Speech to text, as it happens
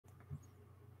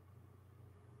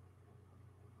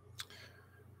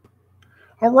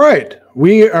All right,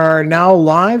 we are now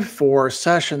live for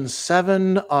session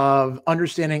 7 of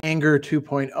Understanding Anger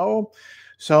 2.0.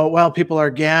 So while people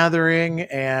are gathering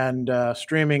and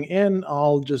streaming in,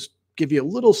 I'll just give you a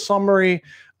little summary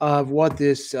of what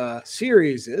this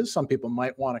series is. Some people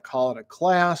might want to call it a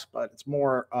class, but it's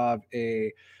more of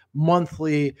a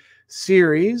monthly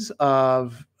series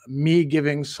of me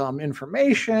giving some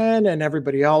information and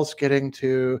everybody else getting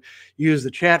to use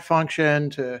the chat function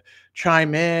to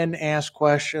chime in, ask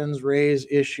questions, raise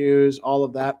issues, all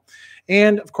of that.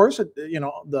 And of course, as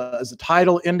the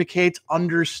title indicates,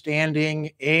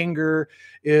 understanding anger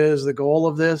is the goal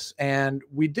of this. And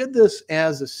we did this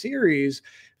as a series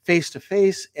face to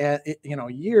face at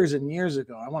years and years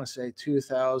ago. I want to say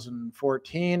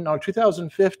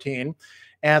 2015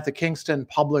 at the Kingston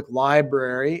Public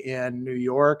Library in New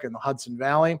York in the Hudson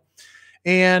Valley.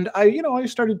 And I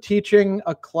started teaching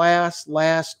a class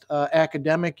last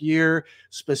academic year,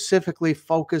 specifically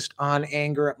focused on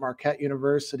anger at Marquette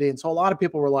University. And so a lot of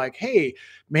people were like, hey,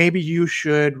 maybe you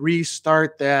should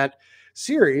restart that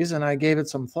series. And I gave it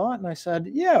some thought and I said,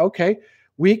 yeah, okay,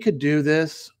 we could do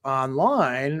this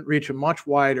online, reach a much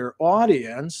wider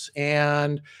audience.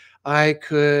 And I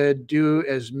could do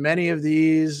as many of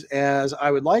these as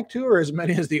I would like to, or as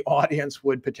many as the audience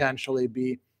would potentially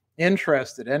be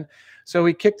interested in. So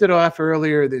we kicked it off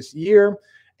earlier this year,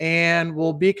 and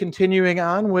we'll be continuing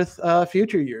on with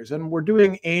future years. And we're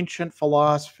doing ancient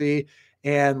philosophy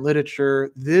and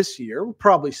literature this year. We'll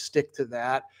probably stick to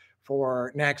that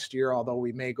for next year, although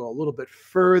we may go a little bit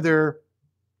further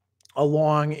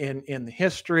along in the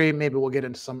history. Maybe we'll get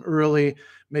into some early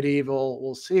medieval,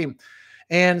 we'll see.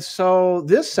 And so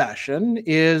this session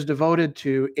is devoted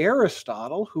to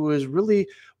Aristotle, who is really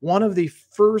one of the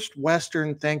first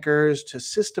Western thinkers to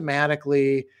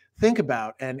systematically think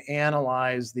about and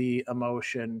analyze the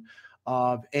emotion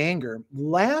of anger.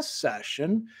 Last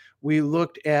session, we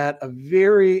looked at a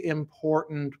very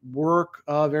important work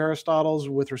of Aristotle's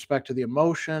with respect to the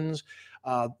emotions.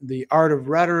 The Art of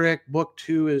Rhetoric, book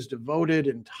 2, is devoted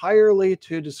entirely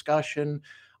to discussion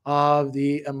of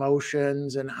the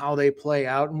emotions and how they play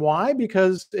out. And why?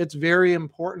 Because it's very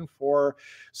important for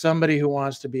somebody who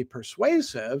wants to be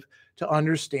persuasive to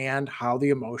understand how the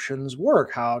emotions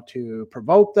work, how to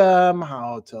provoke them,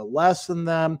 how to lessen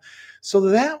them. So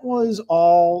that was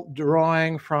all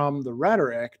drawing from the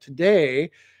rhetoric.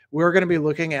 Today, we're going to be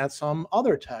looking at some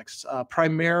other texts,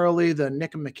 primarily the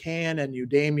Nicomachean and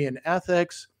Eudemian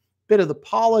Ethics, bit of the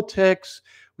politics.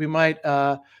 We might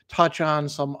touch on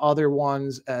some other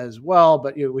ones as well,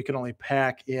 but we can only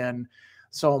pack in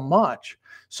so much.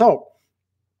 So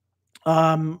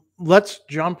let's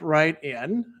jump right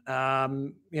in.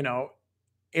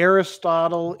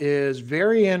 Aristotle is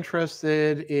very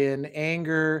interested in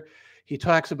anger. He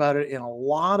talks about it in a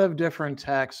lot of different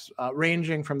texts,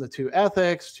 ranging from the 2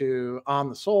 Ethics to On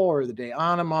the Soul or the De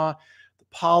Anima, the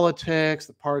Politics,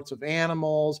 the Parts of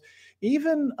Animals,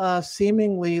 even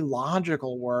seemingly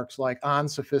logical works like On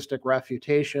Sophistic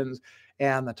Refutations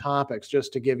and the Topics.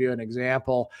 Just to give you an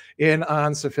example, in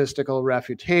On Sophistical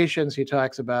Refutations, he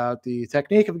talks about the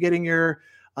technique of getting your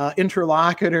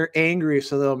interlocutor angry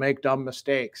so they'll make dumb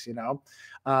mistakes. Now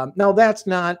that's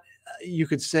not, you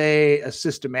could say, a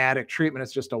systematic treatment.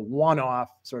 It's just a one-off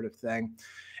sort of thing.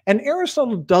 And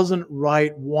Aristotle doesn't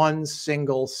write one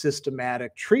single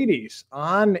systematic treatise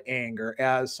on anger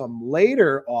as some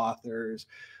later authors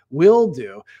will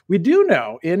do. We do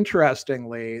know,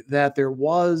 interestingly, that there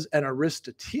was an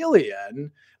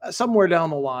Aristotelian somewhere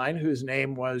down the line whose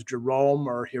name was Jerome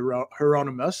or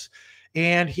Hieronymus,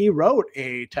 and he wrote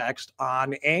a text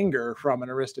on anger from an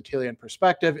Aristotelian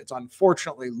perspective. It's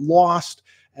unfortunately lost,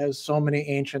 as so many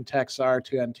ancient texts are,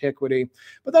 to antiquity.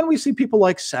 But then we see people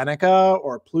like Seneca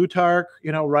or Plutarch,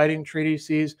 writing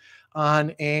treatises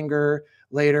on anger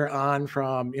later on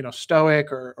from,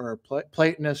 Stoic or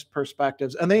Platonist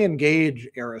perspectives, and they engage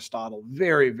Aristotle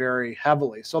very, very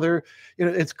heavily. So there,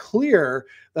 it's clear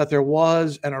that there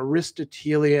was an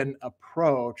Aristotelian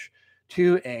approach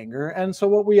to anger. And so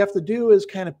what we have to do is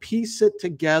kind of piece it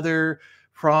together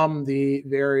from the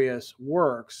various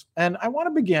works. And I want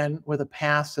to begin with a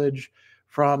passage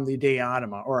from the De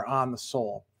Anima, or On the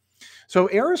Soul. So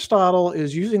Aristotle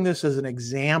is using this as an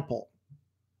example,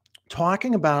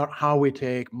 talking about how we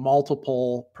take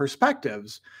multiple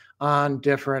perspectives on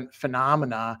different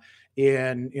phenomena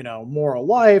in, moral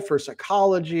life or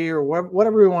psychology or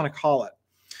whatever we want to call it.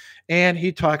 And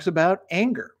he talks about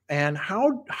anger and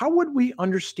how would we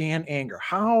understand anger?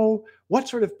 What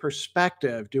sort of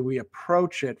perspective do we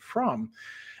approach it from?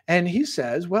 And he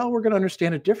says, well, we're going to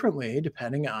understand it differently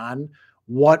depending on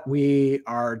what we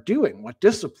are doing, what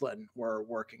discipline we're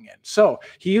working in. So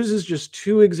he uses just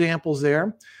two examples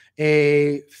there.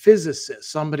 A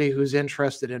physicist, somebody who's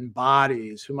interested in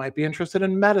bodies, who might be interested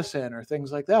in medicine or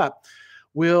things like that,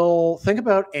 will think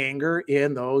about anger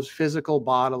in those physical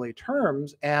bodily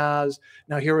terms as,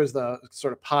 now here was the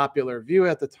sort of popular view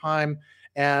at the time,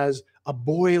 as a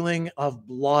boiling of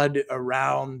blood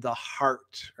around the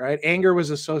heart, right? Anger was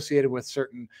associated with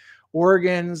certain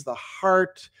organs. The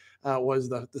heart was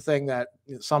the thing that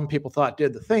some people thought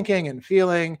did the thinking and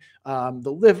feeling.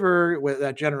 The liver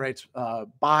that generates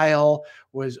bile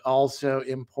was also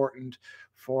important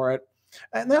for it.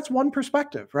 And that's one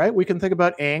perspective, right? We can think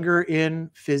about anger in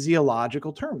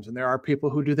physiological terms, and there are people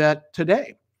who do that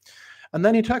today. And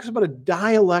then he talks about a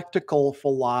dialectical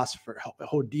philosopher,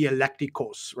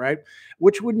 dialectikos, right?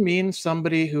 Which would mean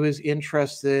somebody who is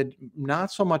interested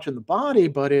not so much in the body,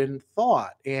 but in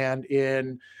thought and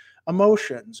in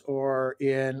emotions or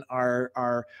in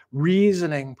our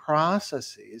reasoning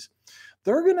processes.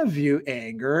 They're going to view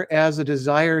anger as a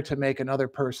desire to make another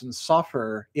person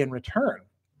suffer in return.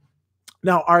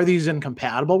 Now, are these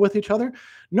incompatible with each other?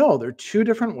 No, they're two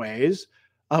different ways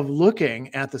of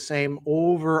looking at the same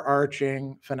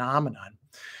overarching phenomenon.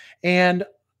 And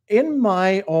in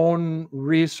my own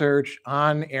research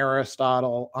on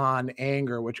Aristotle, on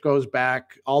anger, which goes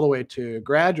back all the way to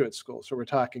graduate school, so we're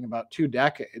talking about 2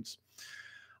 decades,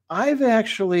 I've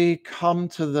actually come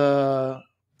to the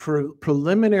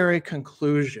preliminary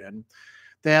conclusion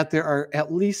that there are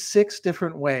at least 6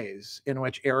 different ways in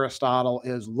which Aristotle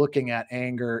is looking at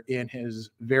anger in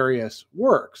his various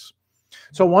works.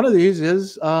 So one of these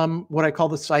is what I call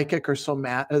the psychic or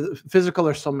physical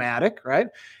or somatic, right?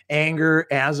 Anger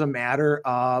as a matter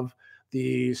of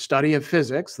the study of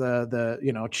physics,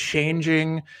 the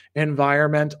changing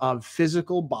environment of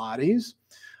physical bodies.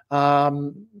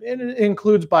 It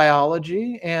includes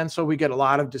biology, and so we get a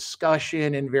lot of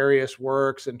discussion in various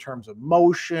works in terms of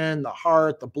motion, the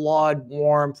heart, the blood,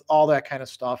 warmth, all that kind of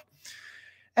stuff.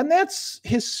 And that's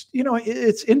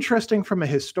it's interesting from a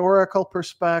historical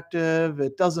perspective.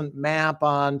 It doesn't map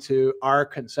onto our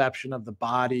conception of the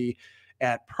body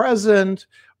at present,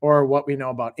 or what we know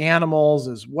about animals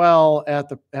as well at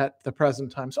the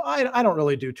present time. So I don't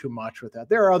really do too much with that.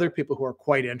 There are other people who are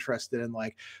quite interested in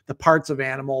like the parts of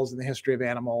animals and the history of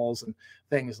animals and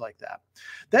things like that.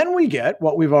 Then we get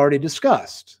what we've already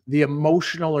discussed, the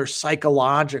emotional or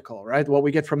psychological, right? What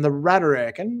we get from the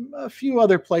rhetoric and a few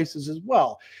other places as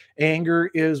well. Anger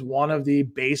is one of the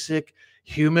basic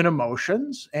human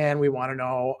emotions, and we want to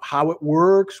know how it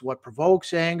works, what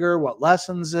provokes anger, what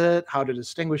lessens it, how to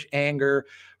distinguish anger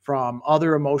from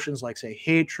other emotions like, say,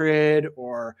 hatred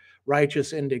or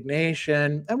righteous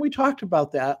indignation. And we talked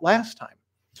about that last time.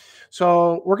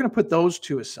 So we're going to put those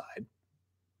two aside.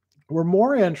 We're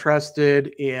more interested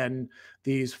in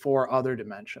these 4 other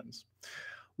dimensions.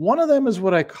 One of them is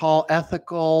what I call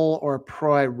ethical or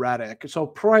proiretic. So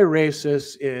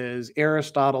proiresis is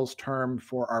Aristotle's term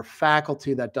for our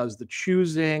faculty that does the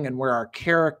choosing and where our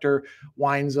character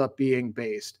winds up being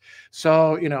based.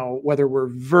 So, whether we're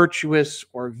virtuous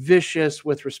or vicious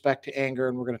with respect to anger,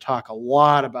 and we're going to talk a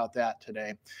lot about that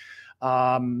today.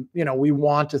 We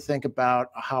want to think about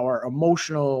how our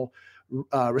emotional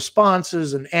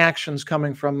responses and actions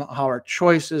coming from how our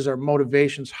choices, our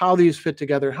motivations, how these fit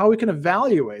together, how we can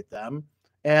evaluate them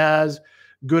as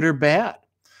good or bad.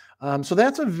 So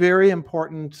that's a very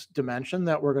important dimension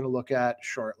that we're going to look at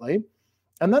shortly.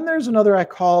 And then there's another I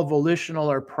call volitional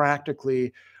or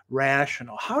practically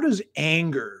rational. How does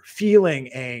anger, feeling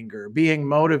anger, being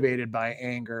motivated by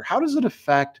anger, how does it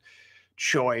affect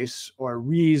choice or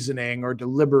reasoning or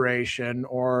deliberation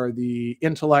or the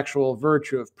intellectual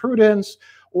virtue of prudence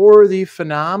or the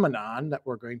phenomenon that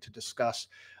we're going to discuss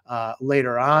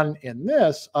later on in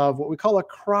this of what we call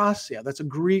akrasia. That's a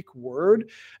Greek word,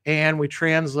 and we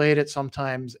translate it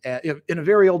sometimes in a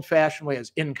very old-fashioned way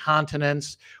as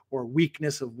incontinence or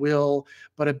weakness of will,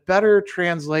 but a better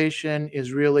translation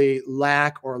is really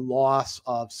lack or loss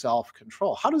of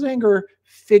self-control. How does anger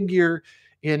figure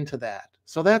into that?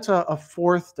 So that's a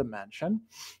 4th dimension.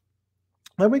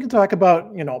 Then we can talk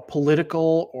about,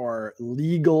 political or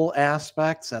legal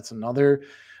aspects. That's another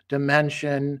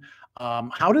dimension.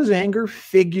 How does anger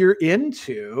figure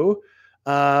into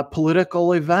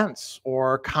political events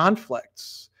or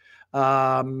conflicts?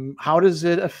 How does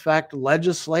it affect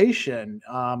legislation?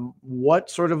 What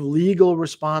sort of legal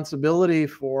responsibility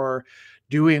for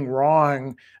doing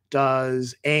wrong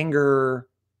does anger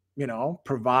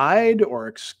provide or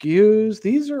excuse?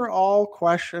 These are all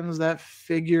questions that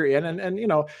figure in,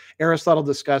 and Aristotle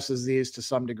discusses these to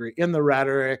some degree in the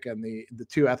rhetoric and the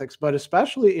two ethics, but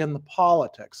especially in the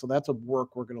politics. So that's a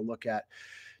work we're going to look at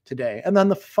today. And then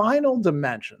the final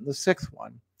dimension, the sixth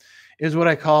one, is what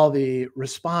I call the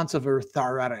responsive or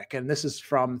rhetoric. And this is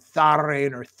from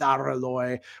tharein or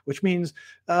tharaloi, which means,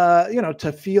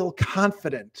 to feel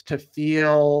confident, to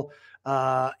feel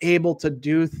able to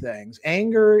do things.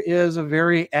 Anger is a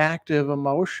very active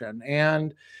emotion.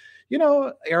 And,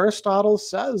 Aristotle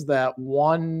says that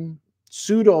one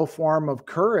pseudo form of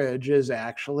courage is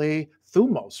actually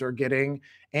thumos, or getting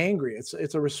angry.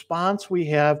 It's a response we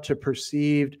have to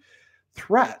perceived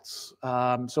threats.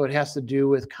 So it has to do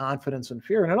with confidence and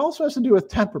fear. And it also has to do with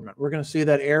temperament. We're going to see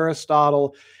that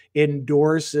Aristotle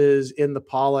endorses in the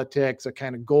politics a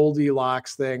kind of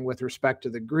Goldilocks thing with respect to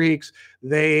the Greeks.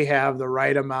 They have the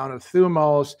right amount of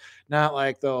thumos, not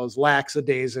like those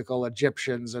lackadaisical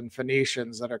Egyptians and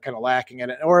Phoenicians that are kind of lacking in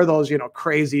it, or those,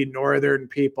 crazy northern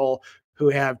people who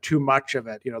have too much of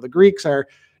it. The Greeks are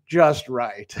just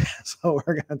right. So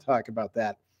we're going to talk about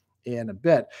that in a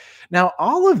bit. Now,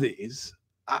 all of these,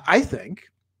 I think,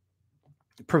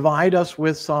 provide us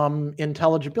with some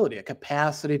intelligibility, a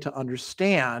capacity to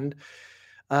understand,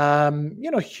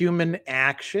 human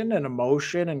action and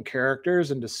emotion and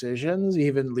characters and decisions,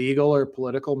 even legal or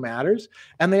political matters,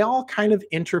 and they all kind of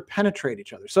interpenetrate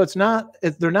each other. So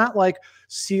they're not like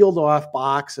sealed off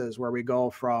boxes where we go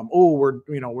from,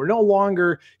 we're no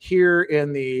longer here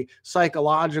in the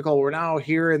psychological, we're now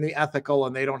here in the ethical,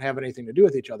 and they don't have anything to do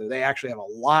with each other. They actually have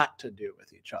a lot to do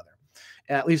with each other,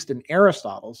 at least in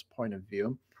Aristotle's point of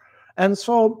view. And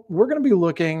so we're going to be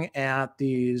looking at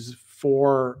these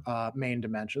four main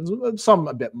dimensions, some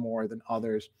a bit more than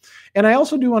others. And I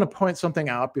also do want to point something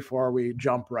out before we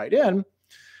jump right in.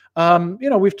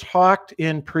 We've talked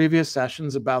in previous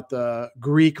sessions about the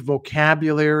Greek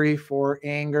vocabulary for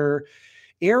anger.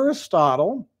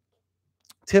 Aristotle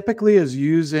typically is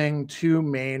using two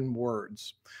main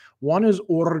words. One is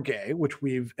orge, which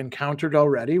we've encountered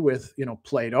already with,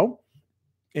 Plato,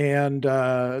 and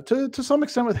to some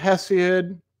extent with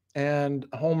Hesiod and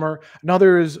Homer.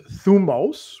 Another is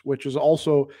thumos, which is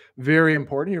also very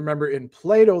important. You remember in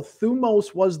Plato,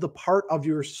 thumos was the part of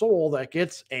your soul that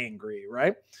gets angry,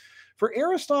 right? For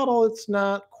Aristotle, it's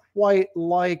not quite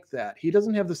like that. He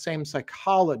doesn't have the same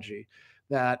psychology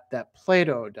that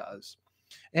Plato does.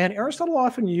 And Aristotle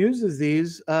often uses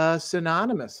these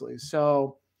synonymously.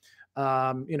 So,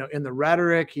 in the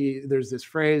rhetoric, there's this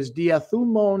phrase, dia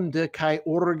thumon de kai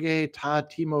orge ta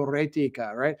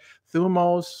timoretica, right?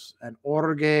 Thumos and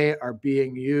orge are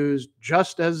being used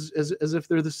just as if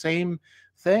they're the same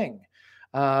thing.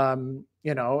 In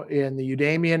the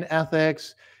Eudemian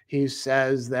Ethics, he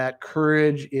says that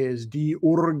courage is di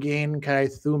urgen kai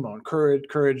thumon.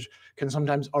 Courage can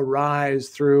sometimes arise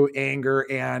through anger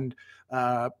and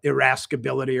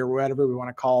irascibility, or whatever we want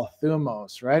to call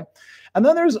thumos, right? And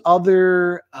then there's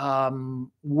other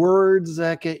words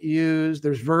that get used.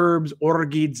 There's verbs,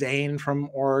 orgidzane from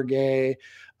orge,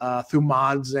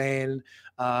 thumadzane,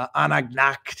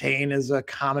 anagnaktein is a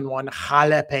common one,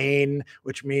 chalepain,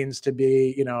 which means to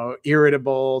be,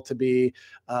 irritable, to be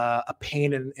a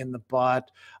pain in the butt.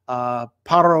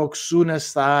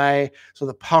 Paroxunasthai. So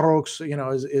the parox,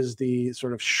 is the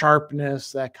sort of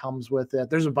sharpness that comes with it.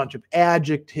 There's a bunch of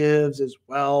adjectives as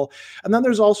well. And then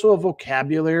there's also a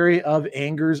vocabulary of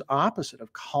anger's opposite,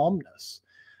 of calmness.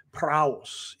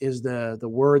 Praus is the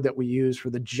word that we use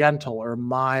for the gentle or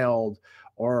mild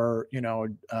or,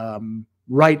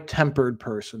 right-tempered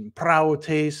person.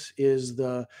 Prautes is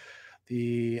the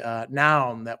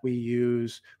noun that we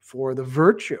use for the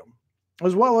virtue,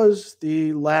 as well as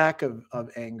the lack of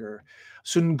anger.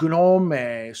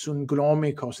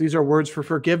 Sunglomikos. These are words for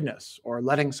forgiveness or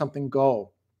letting something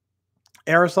go.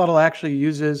 Aristotle actually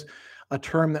uses a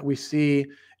term that we see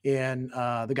in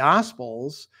the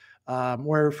Gospels,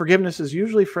 where forgiveness is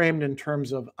usually framed in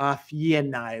terms of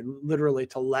aphienai, literally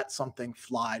to let something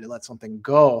fly, to let something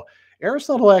go.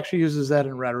 Aristotle actually uses that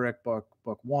in Rhetoric, book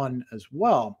 1 as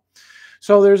well.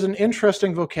 So there's an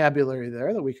interesting vocabulary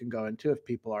there that we can go into if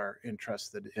people are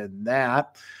interested in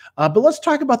that. But let's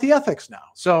talk about the ethics now.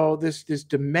 So this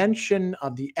dimension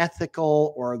of the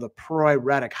ethical or the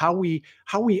proeretic, how we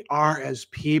are as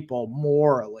people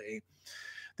morally.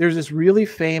 There's this really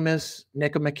famous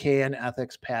Nicomachean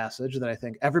Ethics passage that I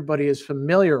think everybody is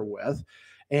familiar with.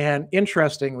 And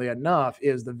interestingly enough,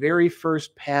 is the very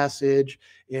first passage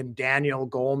in Daniel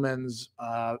Goleman's,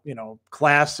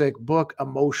 classic book,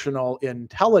 Emotional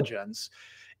Intelligence.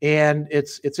 And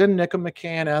it's in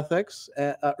Nicomachean Ethics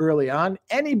early on.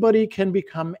 Anybody can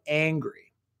become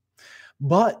angry.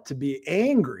 But to be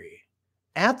angry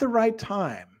at the right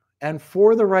time and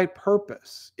for the right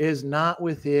purpose is not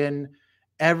within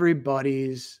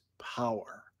everybody's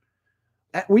power.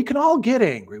 We can all get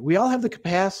angry. We all have the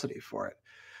capacity for it.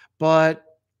 But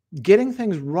getting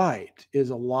things right is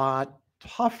a lot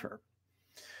tougher.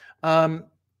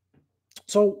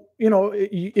 So,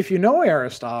 if you know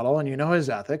Aristotle and you know his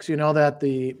ethics, you know that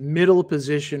the middle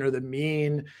position or the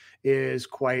mean is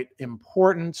quite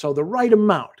important. So the right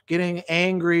amount, getting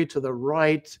angry to the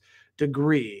right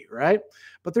degree, right?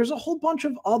 But there's a whole bunch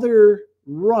of other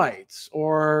rights,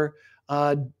 or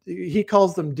he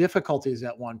calls them difficulties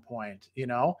at one point,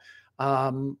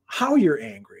 how you're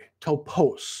angry,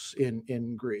 topos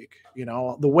in Greek,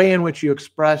 the way in which you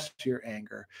express your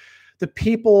anger, the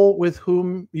people with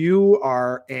whom you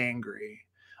are angry,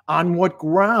 on what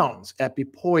grounds,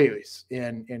 epipoios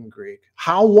in Greek,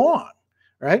 how long,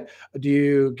 right? Do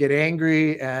you get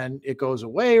angry and it goes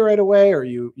away right away, or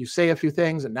you say a few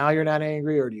things and now you're not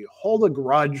angry, or do you hold a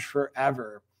grudge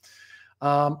forever?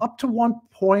 Up to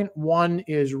 1.1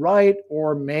 is right,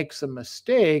 or makes a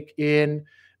mistake in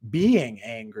being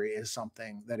angry is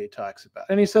something that he talks about.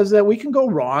 And he says that we can go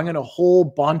wrong in a whole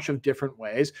bunch of different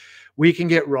ways. We can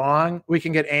get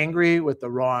angry with the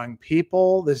wrong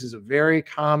people. This is a very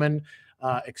common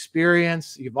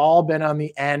experience. You've all been on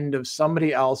the end of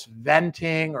somebody else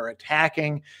venting or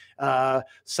attacking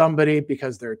somebody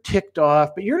because they're ticked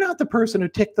off, but you're not the person who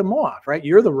ticked them off, right?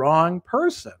 You're the wrong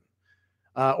person.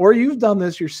 Or you've done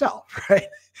this yourself, right?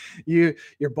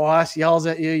 Your boss yells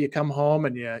at you, you come home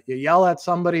and you yell at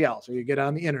somebody else, or you get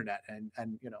on the internet and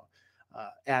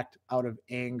act out of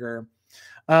anger.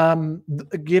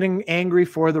 Getting angry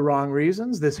for the wrong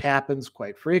reasons. This happens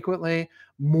quite frequently,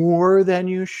 more than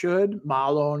you should,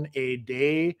 malon a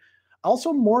day,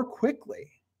 also more quickly.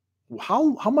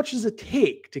 How much does it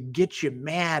take to get you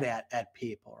mad at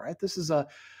people, right? This is a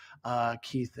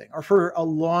key thing, or for a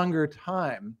longer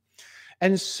time.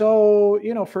 And so,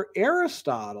 for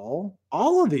Aristotle,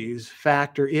 all of these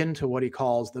factor into what he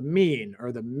calls the mean,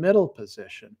 or the middle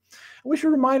position. We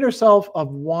should remind ourselves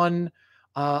of one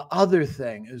other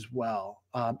thing as well.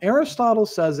 Aristotle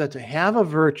says that to have a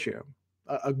virtue,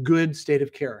 a good state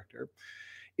of character,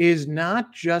 is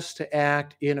not just to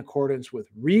act in accordance with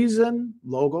reason,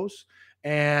 logos,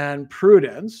 and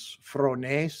prudence,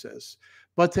 phronesis,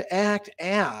 but to act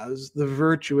as the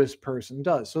virtuous person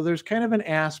does. So there's kind of an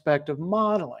aspect of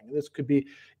modeling. This could be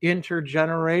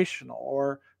intergenerational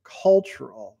or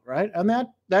cultural, right? And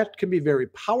that can be very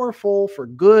powerful for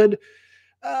good.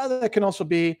 That can also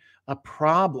be a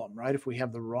problem, right? If we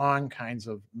have the wrong kinds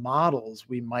of models,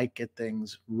 we might get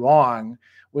things wrong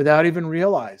without even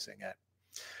realizing it.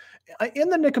 In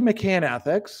the Nicomachean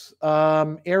Ethics,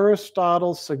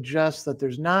 Aristotle suggests that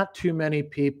there's not too many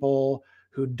people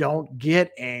who don't get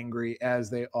angry as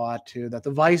they ought to, that the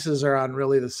vices are on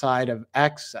really the side of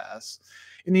excess.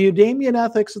 In the Eudemian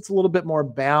Ethics, it's a little bit more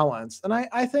balanced. And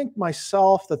I think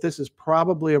myself that this is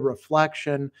probably a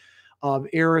reflection of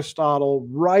Aristotle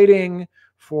writing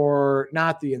for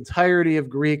not the entirety of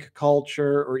Greek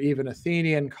culture or even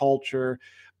Athenian culture,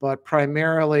 but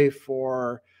primarily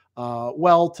for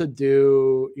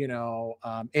well-to-do,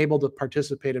 able to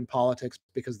participate in politics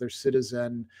because they're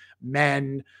citizen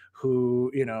men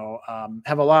who,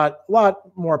 have a lot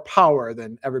more power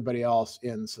than everybody else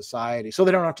in society. So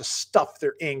they don't have to stuff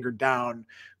their anger down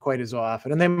quite as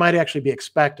often. And they might actually be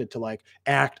expected to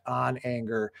act on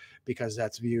anger because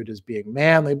that's viewed as being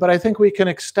manly. But I think we can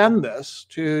extend this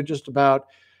to just about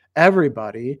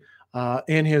everybody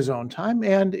in his own time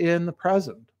and in the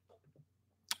present.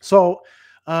 So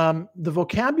the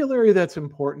vocabulary that's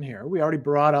important here, we already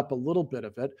brought up a little bit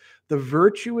of it. The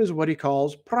virtue is what he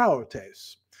calls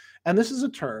praotes. And this is a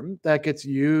term that gets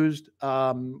used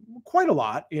quite a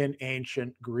lot in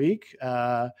ancient Greek,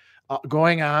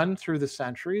 going on through the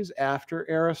centuries after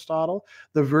Aristotle.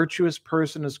 The virtuous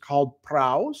person is called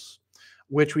praus,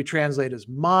 which we translate as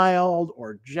mild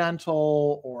or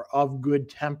gentle or of good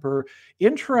temper.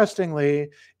 Interestingly,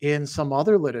 in some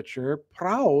other literature,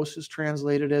 praus is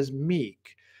translated as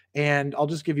meek. And I'll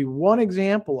just give you one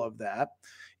example of that.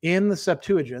 In the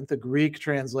Septuagint, the Greek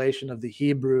translation of the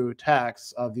Hebrew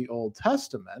texts of the Old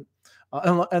Testament,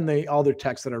 and the other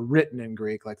texts that are written in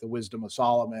Greek, like the Wisdom of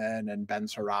Solomon and Ben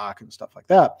Sirach and stuff like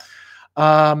that,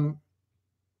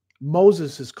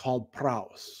 Moses is called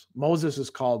praus. Moses is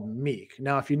called meek.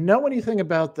 Now, if you know anything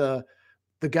about the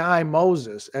guy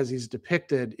Moses as he's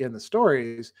depicted in the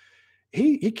stories,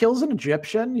 he kills an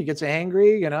Egyptian. He gets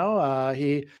angry,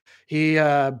 he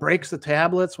breaks the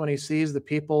tablets when he sees the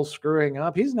people screwing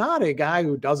up. He's not a guy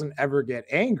who doesn't ever get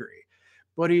angry,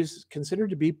 but he's considered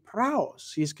to be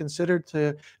praus. He's considered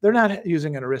to, they're not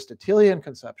using an Aristotelian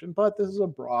conception, but this is a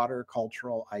broader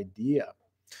cultural idea.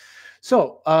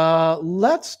 So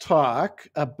let's talk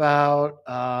about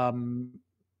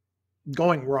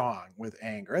going wrong with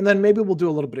anger, and then maybe we'll do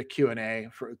a little bit of Q&A,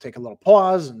 for take a little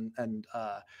pause, and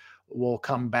we'll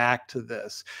come back to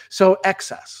this. So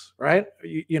excess, right?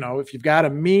 You know, if you've got a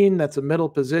mean that's a middle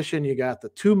position, you got the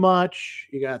too much,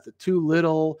 you got the too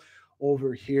little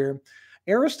over here.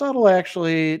 Aristotle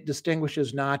actually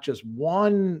distinguishes not just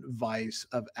one vice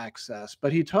of excess,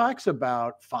 but he talks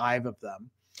about 5 of them.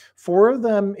 4 of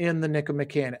them in the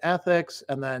Nicomachean Ethics,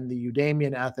 and then the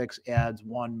Eudemian Ethics adds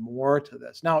 1 more to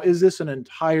this. Now, is this an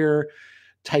entire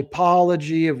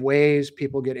typology of ways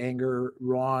people get anger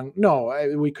wrong? No,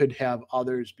 we could have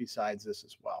others besides this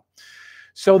as well.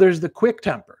 So there's the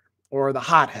quick-tempered, or the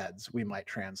hotheads, we might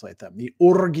translate them, the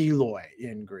orgiloi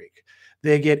in Greek.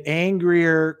 They get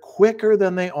angrier quicker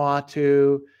than they ought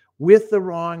to, with the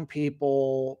wrong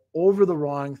people, over the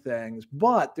wrong things.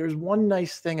 But there's one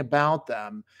nice thing about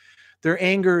them. Their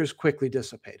anger is quickly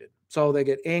dissipated. So they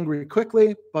get angry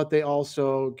quickly, but they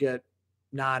also get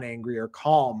non-angry or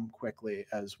calm quickly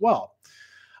as well.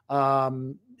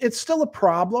 It's still a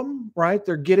problem, right?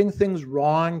 They're getting things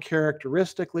wrong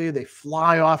characteristically. They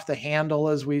fly off the handle,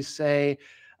 as we say.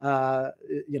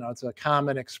 You know, it's a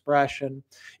common expression.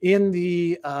 In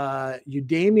the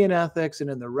Eudemian Ethics and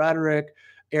in the Rhetoric,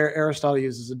 Aristotle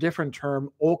uses a different term,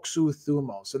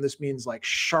 oxuthumos, and this means like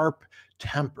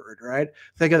sharp-tempered, right?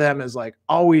 Think of them as like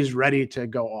always ready to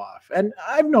go off. And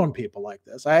I've known people like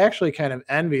this. I actually kind of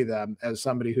envy them as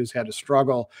somebody who's had to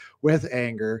struggle with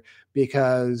anger,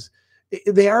 because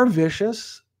they are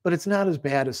vicious, but it's not as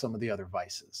bad as some of the other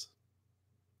vices.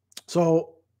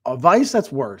 So a vice that's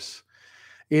worse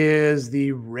is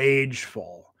the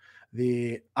rageful,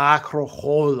 the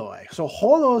acroholoi. So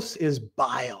holos is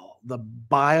bile, the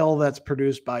bile that's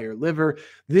produced by your liver.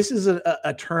 This is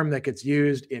a term that gets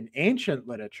used in ancient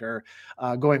literature,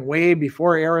 going way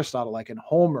before Aristotle, like in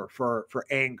Homer, for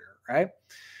anger, right?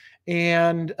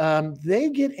 And they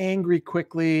get angry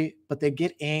quickly, but they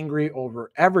get angry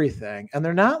over everything. And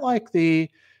they're not like the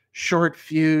short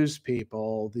fuse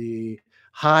people, the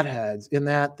hotheads, in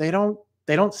that they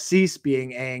don't cease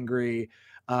being angry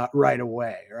right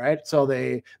away, right? So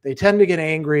they tend to get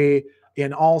angry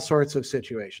in all sorts of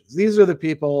situations. These are the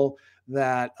people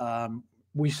that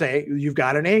we say, you've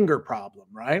got an anger problem,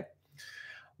 right?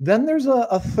 Then there's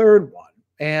a third one.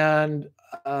 And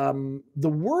the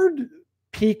word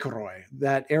pikroi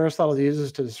that Aristotle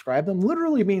uses to describe them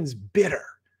literally means bitter,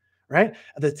 right?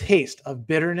 The taste of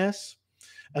bitterness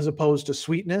as opposed to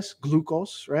sweetness,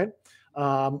 glucose, right?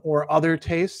 Or other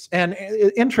tastes. And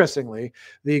interestingly,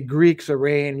 the Greeks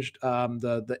arranged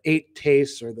the 8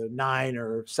 tastes, or the 9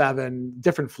 or 7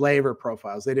 different flavor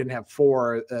profiles. They didn't have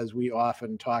 4, as we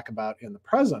often talk about in the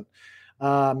present.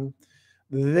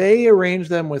 They arranged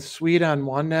them with sweet on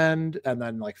one end, and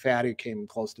then like fatty came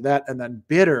close to that, and then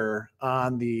bitter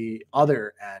on the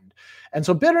other end. And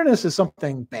so bitterness is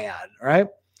something bad, right?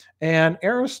 And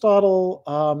Aristotle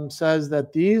says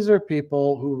that these are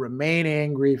people who remain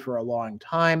angry for a long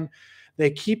time. They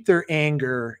keep their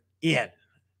anger in.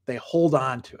 They hold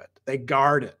on to it. They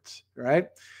guard it, right?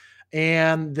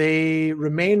 And they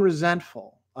remain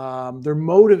resentful. They're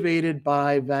motivated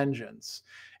by vengeance.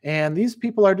 And these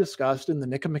people are discussed in the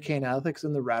Nicomachean Ethics,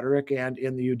 in the Rhetoric, and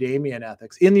in the Eudemian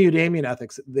Ethics. In the Eudemian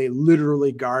Ethics, they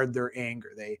literally guard their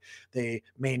anger. They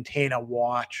maintain a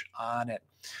watch on it.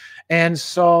 And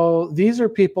so these are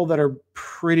people that are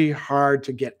pretty hard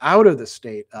to get out of the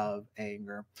state of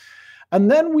anger. And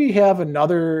then we have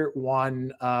another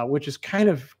one, which is kind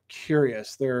of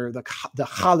curious. They're the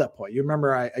chalapoi. You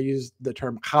remember I used the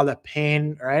term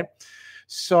chalapain, right?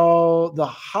 So the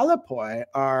chalapoi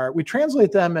we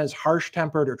translate them as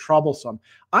harsh-tempered or troublesome.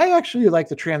 I actually like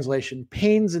the translation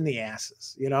pains in the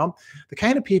asses, you know, the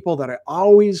kind of people that are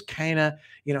always kind of,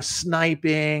 you know,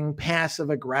 sniping,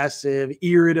 passive-aggressive,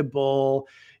 irritable,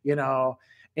 you know,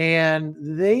 and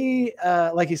they,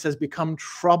 like he says, become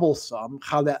troublesome,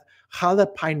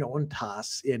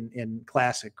 chalapainontas in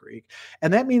classic Greek.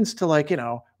 And that means to, like, you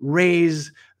know,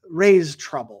 raise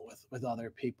trouble with other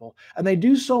people. And they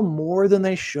do so more than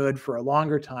they should for a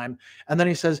longer time. And then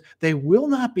he says they will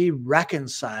not be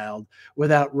reconciled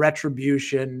without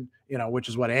retribution, you know, which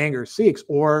is what anger seeks,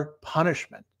 or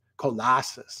punishment,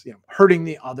 kolasis, you know, hurting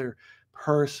the other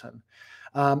person.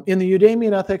 In the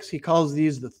Eudemian Ethics, he calls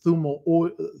these the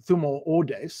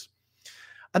thumoodes.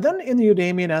 And then in the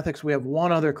Eudemian Ethics, we have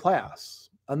one other class.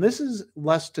 And this is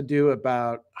less to do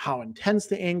about how intense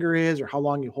the anger is or how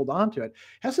long you hold on to it. It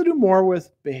has to do more with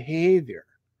behavior.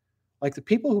 like the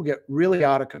people who get really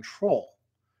out of control,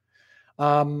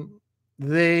 um,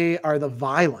 they are the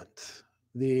violent,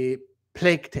 the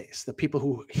plectes, the people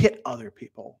who hit other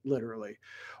people, literally,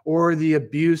 or the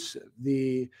abusive,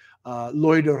 the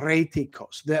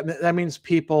loidoreticos. That means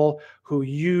people who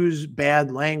use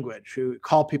bad language, who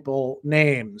call people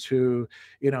names, who,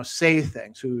 say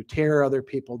things, who tear other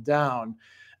people down.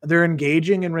 They're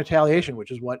engaging in retaliation, which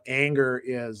is what anger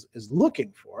is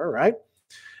looking for, right?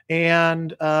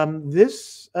 And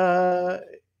this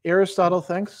Aristotle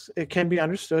thinks it can be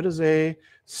understood as a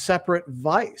separate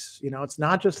vice. It's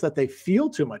not just that they feel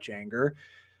too much anger,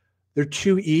 they're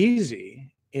too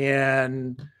easy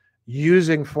in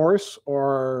using force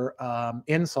or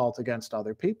insult against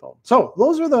other people. So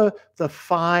those are the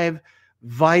five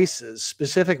vices,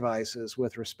 specific vices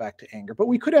with respect to anger. But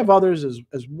we could have others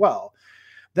as well.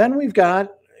 Then we've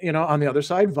got, on the other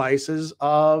side, vices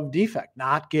of defect,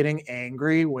 not getting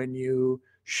angry when you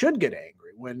should get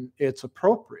angry, when it's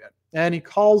appropriate. And he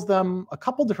calls them a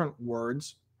couple different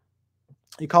words.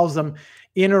 He calls them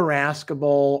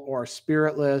ineradicable or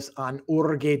spiritless,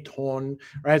 anorgeton,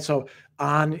 right? So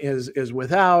an is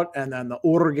without, and then the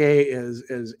orge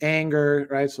is anger,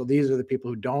 right? So these are the people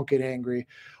who don't get angry,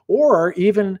 or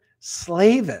even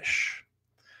slavish.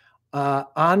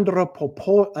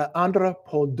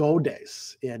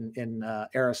 Andropododes in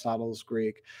Aristotle's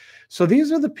Greek. So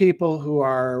these are the people who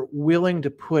are willing to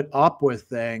put up with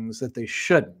things that they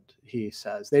shouldn't, he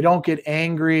says. They don't get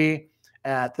angry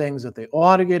at things that they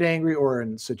ought to get angry, or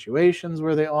in situations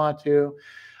where they ought to.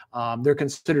 They're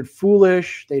considered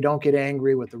foolish. They don't get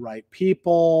angry with the right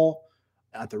people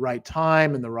at the right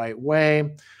time in the right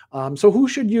way. So who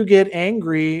should you get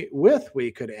angry with, we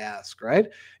could ask, right?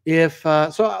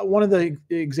 One of the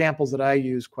examples that I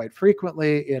use quite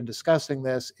frequently in discussing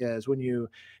this is when you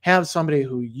have somebody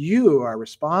who you are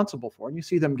responsible for and you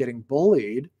see them getting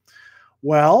bullied.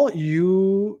 Well,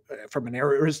 from an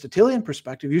Aristotelian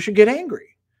perspective, you should get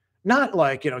angry. Not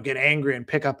like, get angry and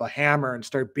pick up a hammer and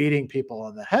start beating people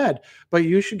on the head, but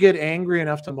you should get angry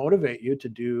enough to motivate you to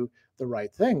do the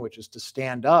right thing, which is to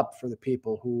stand up for the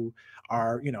people who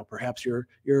are, perhaps your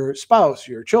spouse,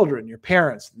 your children, your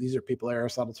parents. These are people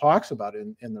Aristotle talks about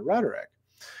in the Rhetoric.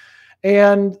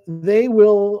 And they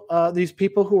will, these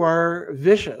people who are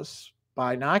vicious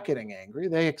by not getting angry,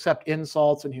 they accept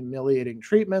insults and humiliating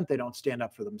treatment. They don't stand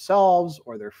up for themselves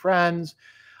or their friends.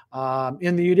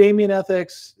 In the Eudemian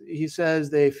Ethics, he says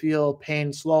they feel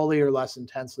pain slowly or less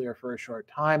intensely or for a short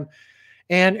time.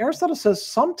 And Aristotle says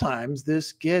sometimes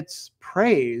this gets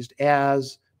praised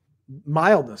as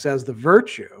mildness, as the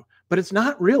virtue, but it's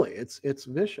not really. It's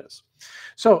vicious.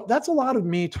 So that's a lot of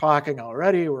me talking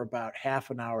already. We're about half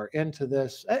an hour into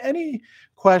this. Any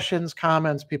questions,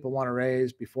 comments people want to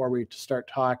raise before we start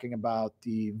talking about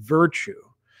the virtue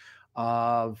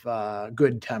of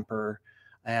good temper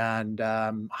and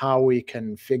how we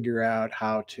can figure out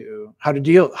how to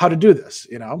do this?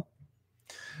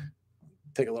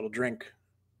 Take a little drink.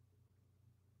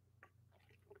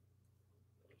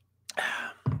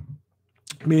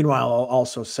 Meanwhile, I'll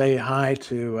also say hi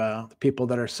to the people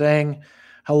that are saying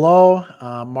hello,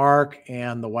 Mark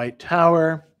and the White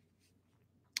Tower.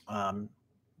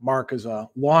 Mark is a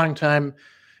longtime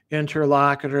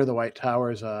interlocutor. The White Tower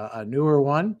is a newer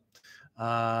one.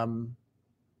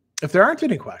 If there aren't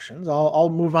any questions, I'll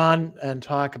move on and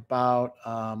talk about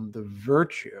the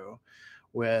virtue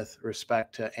with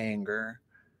respect to anger.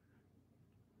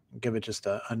 Give it just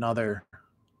another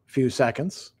few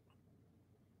seconds.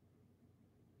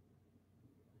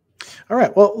 All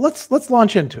right, well, let's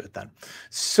launch into it then.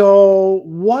 So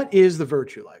what is the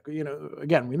virtue like?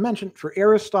 Again, we mentioned for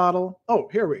Aristotle. Oh,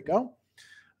 here we go.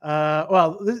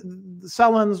 Well, the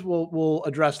Sellens we'll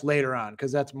address later on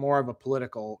because that's more of a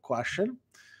political question.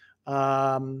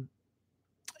 And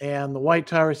the White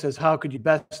Tower says, how could you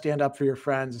best stand up for your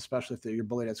friends, especially if you're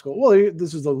bullied at school? Well,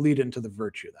 this is the lead into the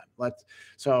virtue then.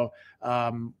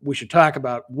 We should talk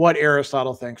about what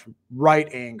Aristotle thinks right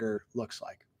anger looks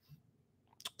like.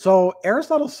 So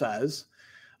Aristotle says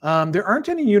there aren't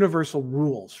any universal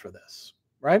rules for this,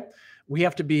 right? We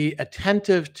have to be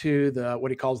attentive to what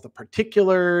he calls the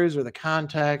particulars or the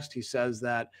context. He says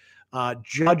that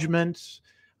judgment,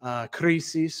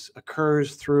 krisis,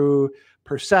 occurs through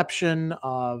perception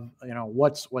of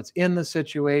what's in the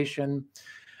situation.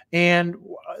 And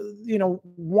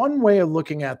one way of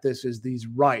looking at this is these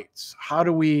rights. How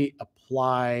do we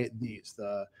apply these?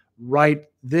 The right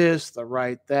this, the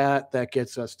right that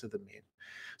gets us to the mean.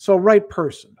 So right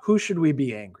person, who should we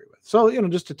be angry with? So,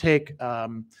 just to take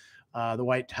the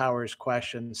White Tower's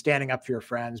question, standing up for your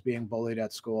friends, being bullied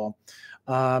at school,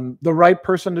 the right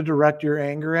person to direct your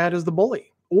anger at is the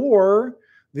bully or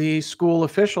the school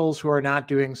officials who are not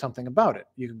doing something about it.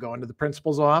 You could go into the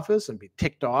principal's office and be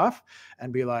ticked off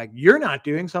and be like, you're not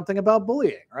doing something about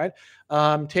bullying, right?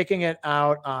 Taking it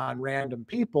out on random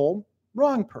people,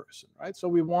 wrong person, right? So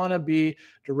we want to be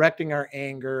directing our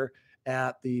anger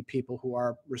at the people who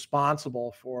are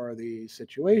responsible for the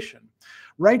situation.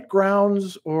 Right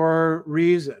grounds or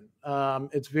reason.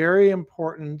 It's very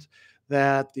important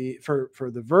that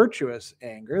for the virtuous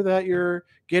anger, that you're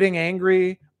getting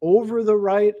angry over the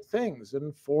right things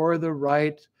and for the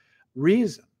right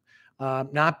reason.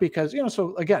 Not because,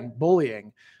 so again,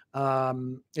 bullying.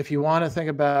 If you want to think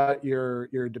about your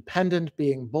dependent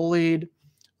being bullied,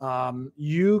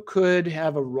 you could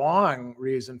have a wrong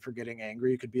reason for getting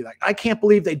angry. You could be like, I can't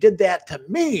believe they did that to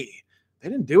me. They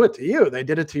didn't do it to you. They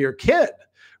did it to your kid,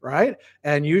 right?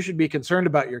 And you should be concerned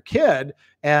about your kid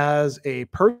as a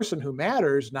person who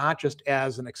matters, not just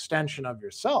as an extension of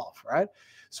yourself, right?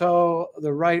 So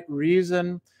the right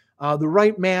reason, the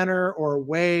right manner or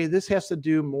way, this has to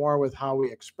do more with how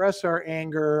we express our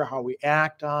anger, how we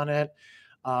act on it.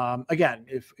 Again,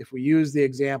 if we use the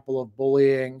example of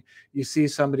bullying, you see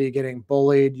somebody getting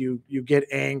bullied, you get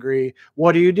angry.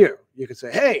 What do? You could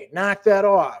say, hey, knock that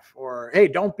off, or hey,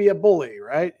 don't be a bully,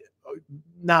 right?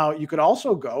 Now, you could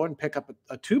also go and pick up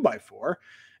a 2x4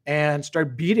 and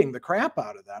start beating the crap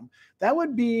out of them. That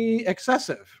would be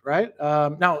excessive, right?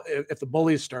 Now, if the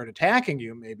bullies start attacking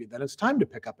you, maybe then it's time to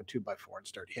pick up a 2x4 and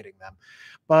start hitting them.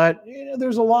 But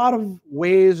there's a lot of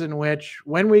ways in which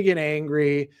when we get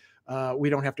angry,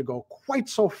 we don't have to go quite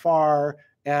so far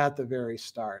at the very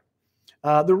start.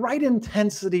 The right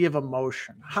intensity of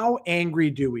emotion. How angry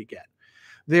do we get?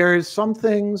 There's some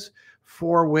things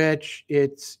for which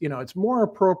it's more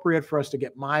appropriate for us to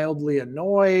get mildly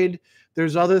annoyed.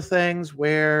 There's other things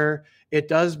where it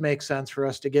does make sense for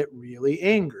us to get really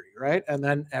angry, right? And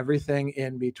then everything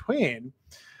in between.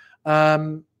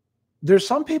 There's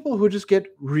some people who just get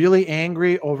really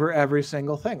angry over every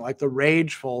single thing, like the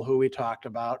rageful who we talked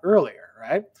about earlier,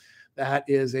 right? That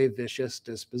is a vicious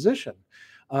disposition.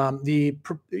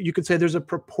 You could say there's a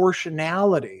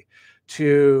proportionality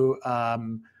to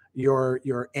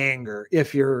your anger.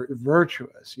 If you're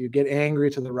virtuous, you get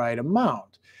angry to the right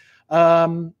amount.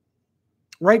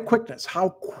 Right quickness. How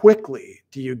quickly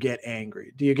do you get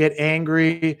angry? Do you get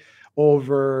angry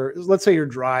over, let's say you're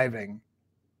driving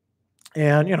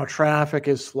and traffic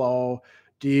is slow?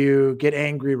 Do you get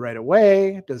angry right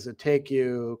away? Does it take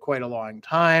you quite a long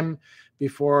time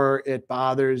before it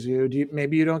bothers you?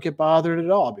 Maybe you don't get bothered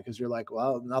at all because you're like,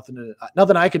 well, nothing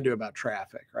I can do about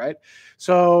traffic, right?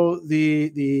 So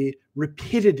the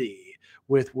rapidity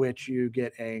with which you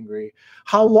get angry,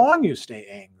 how long you stay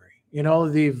angry.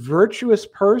 The virtuous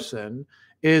person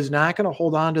is not going to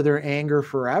hold on to their anger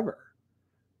forever,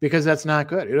 because that's not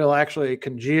good. It'll actually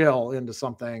congeal into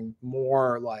something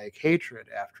more like hatred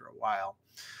after a while.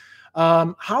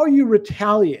 How you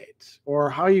retaliate or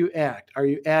how you act. Are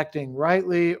you acting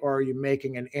rightly, or are you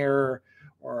making an error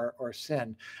or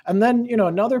sin? And then,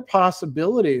 another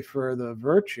possibility for the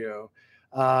virtue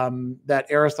that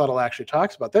Aristotle actually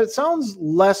talks about, that sounds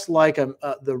less like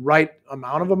the right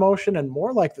amount of emotion and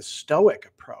more like the Stoic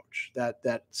approach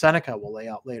that Seneca will lay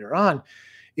out later on,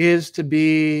 is to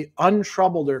be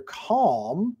untroubled or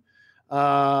calm,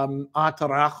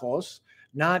 atarachos,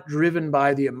 not driven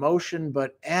by the emotion,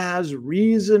 but as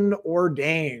reason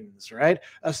ordains, right?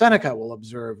 Seneca will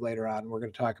observe later on, we're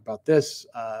going to talk about this,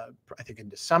 I think in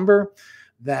December,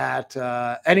 that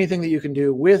anything that you can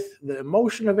do with the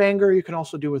emotion of anger, you can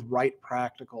also do with right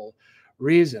practical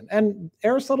reason. And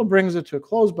Aristotle brings it to a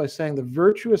close by saying the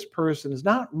virtuous person is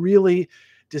not really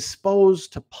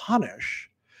disposed to punish,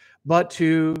 but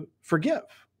to forgive.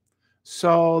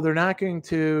 So they're not going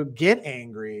to get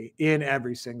angry in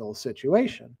every single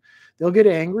situation. They'll get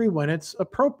angry when it's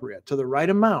appropriate, to the right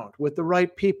amount, with the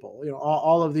right people,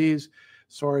 all of these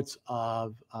sorts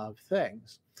of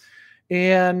things.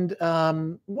 And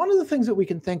one of the things that we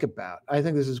can think about, I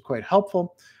think this is quite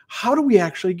helpful, how do we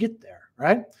actually get there,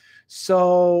 right?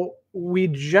 So we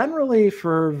generally,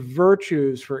 for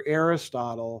virtues, for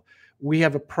Aristotle, we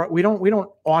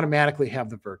don't automatically have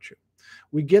the virtue.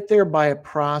 We get there by a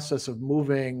process of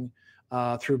moving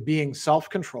through being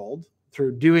self-controlled,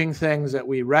 through doing things that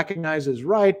we recognize as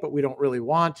right, but we don't really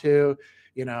want to,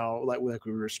 like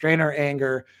we restrain our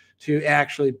anger, to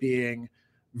actually being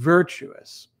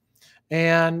virtuous.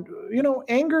 And,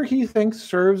 anger, he thinks,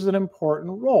 serves an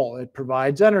important role. It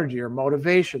provides energy or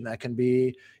motivation that can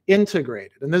be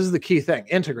integrated. And this is the key thing,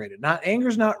 integrated.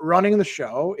 Anger's not running the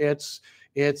show. It's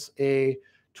a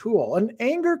tool. And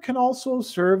anger can also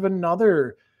serve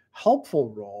another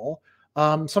helpful role.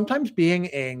 Sometimes being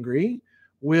angry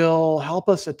will help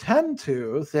us attend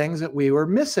to things that we were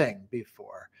missing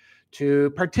before, to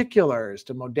particulars,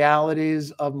 to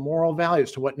modalities of moral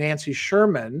values, to what Nancy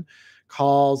Sherman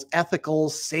calls ethical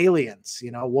salience,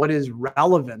 what is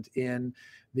relevant in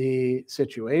the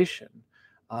situation.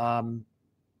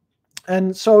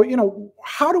 And so,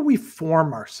 how do we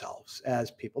form ourselves as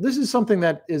people? This is something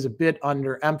that is a bit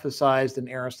underemphasized in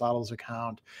Aristotle's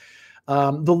account.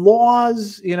 The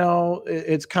laws,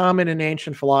 it's common in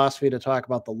ancient philosophy to talk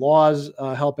about the laws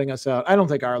helping us out. I don't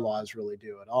think our laws really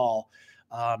do at all.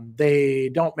 They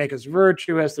don't make us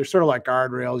virtuous. They're sort of like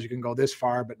guardrails. You can go this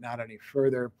far, but not any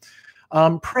further.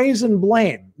 Praise and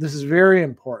blame. This is very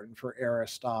important for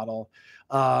Aristotle.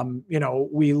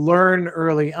 We learn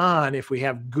early on, if we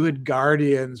have good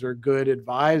guardians or good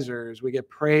advisors, we get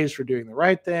praised for doing the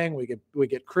right thing. We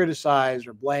get criticized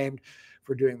or blamed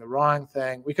for doing the wrong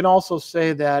thing. We can also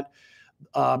say that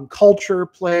culture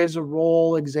plays a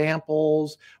role.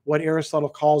 Examples, what Aristotle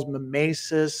calls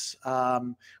mimesis,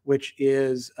 which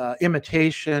is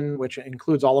imitation, which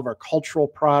includes all of our cultural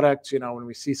products. When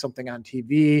we see something on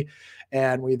TV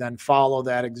and we then follow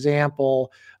that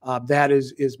example, that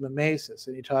is mimesis.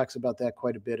 And he talks about that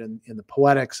quite a bit in the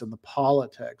Poetics and the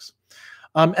Politics.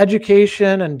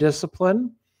 Education and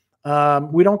discipline.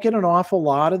 We don't get an awful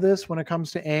lot of this when it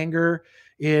comes to anger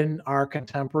in our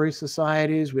contemporary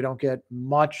societies. We don't get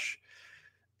much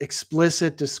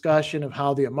explicit discussion of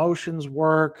how the emotions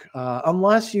work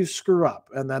unless you screw up,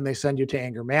 and then they send you to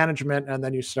anger management, and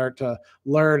then you start to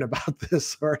learn about this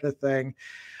sort of thing.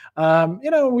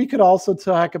 We could also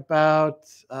talk about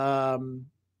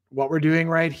what we're doing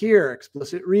right here,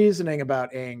 explicit reasoning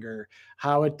about anger,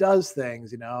 how it does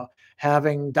things,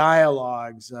 having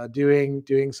dialogues,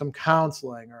 doing some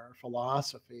counseling or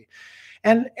philosophy.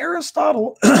 And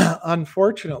Aristotle,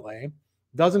 unfortunately,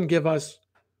 doesn't give us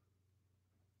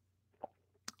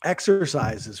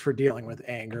exercises for dealing with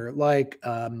anger like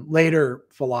later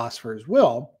philosophers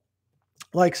will,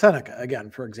 like Seneca,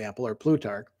 again, for example, or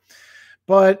Plutarch.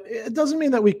 But it doesn't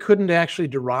mean that we couldn't actually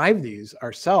derive these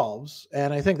ourselves.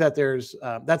 And I think that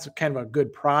that's kind of a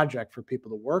good project for people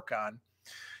to work on.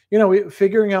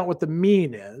 Figuring out what the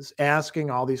mean is, asking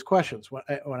all these questions.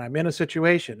 When I'm in a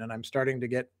situation and I'm starting to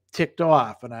get ticked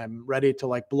off and I'm ready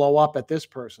to blow up at this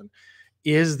person,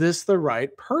 is this the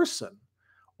right person?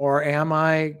 Or am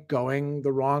I going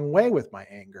the wrong way with my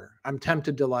anger? I'm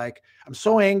tempted to I'm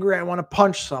so angry, I want to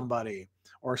punch somebody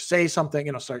or say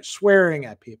something, start swearing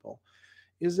at people.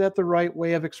 Is that the right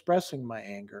way of expressing my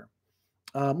anger?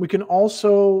 We can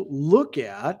also look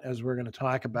at, as we're going to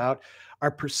talk about, our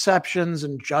perceptions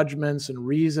and judgments and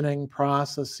reasoning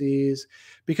processes,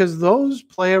 because those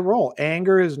play a role.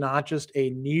 Anger is not just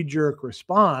a knee-jerk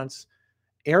response.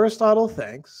 Aristotle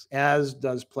thinks, as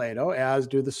does Plato, as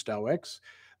do the Stoics,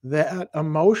 that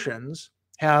emotions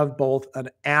have both an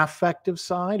affective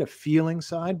side, a feeling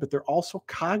side, but they're also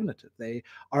cognitive. They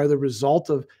are the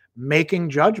result of making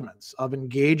judgments, of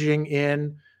engaging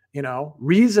in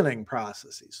reasoning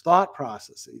processes, thought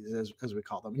processes, as we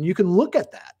call them. And you can look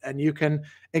at that and you can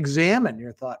examine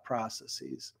your thought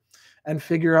processes and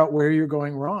figure out where you're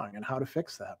going wrong and how to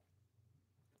fix that.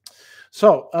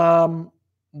 So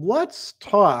let's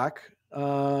talk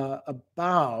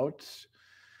about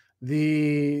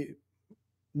the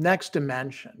next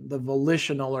dimension, the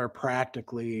volitional or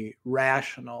practically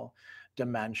rational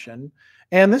dimension.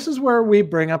 And this is where we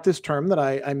bring up this term that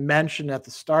I mentioned at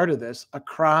the start of this,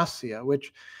 acrasia,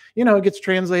 which, it gets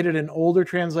translated in older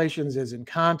translations as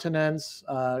incontinence,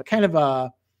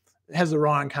 has the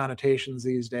wrong connotations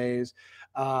these days.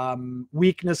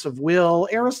 Weakness of will.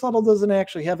 Aristotle doesn't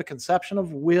actually have a conception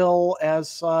of will as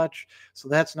such, so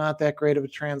that's not that great of a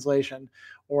translation.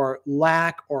 Or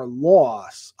lack or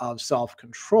loss of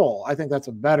self-control. I think that's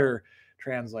a better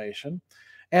translation.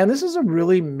 And this is a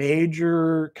really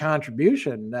major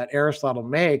contribution that Aristotle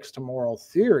makes to moral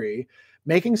theory,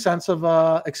 making sense of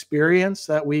an experience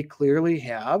that we clearly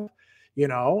have,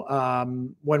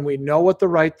 when we know what the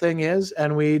right thing is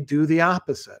and we do the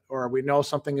opposite, or we know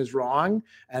something is wrong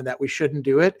and that we shouldn't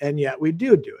do it, and yet we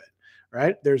do it,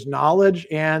 right? There's knowledge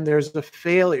and there's the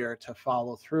failure to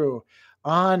follow through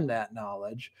on that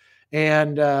knowledge.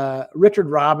 And Richard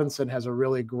Robinson has a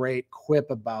really great quip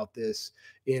about this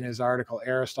in his article,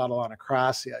 Aristotle on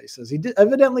Acrasia. He says,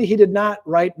 evidently he did not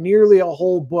write nearly a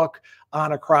whole book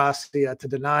on acrasia to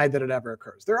deny that it ever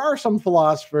occurs. There are some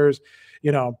philosophers,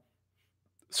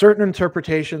 certain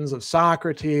interpretations of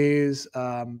Socrates,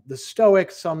 the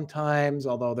Stoics sometimes,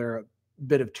 although they're a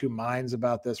bit of two minds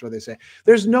about this, where they say,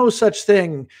 there's no such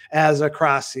thing as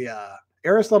acrasia.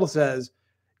 Aristotle says,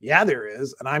 yeah, there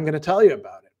is, and I'm going to tell you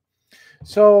about it.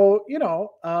 So,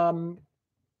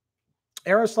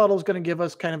 Aristotle is going to give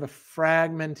us kind of a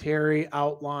fragmentary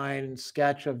outline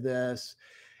sketch of this.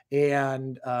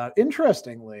 And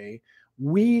interestingly,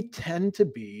 we tend to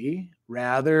be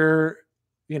rather,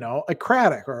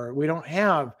 acratic, or we don't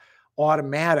have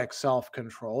automatic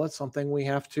self-control. It's something we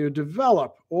have to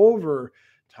develop over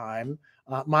time.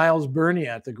 Miles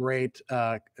Burniat, the great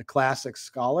classic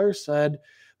scholar, said,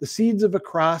 the seeds of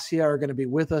acrosia are going to be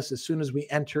with us as soon as we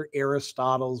enter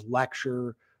Aristotle's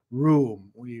lecture room.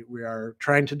 We are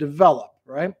trying to develop,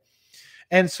 right?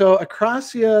 And so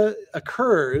acrosia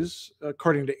occurs,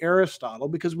 according to Aristotle,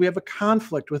 because we have a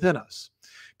conflict within us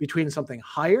between something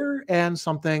higher and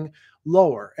something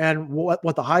lower. And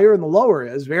what the higher and the lower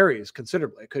is varies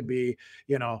considerably. It could be,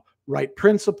 right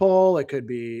principle. It could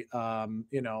be,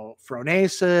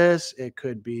 phronesis. It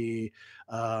could be,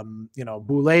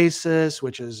 boulesis,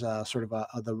 which is sort of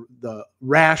the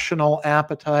rational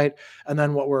appetite. And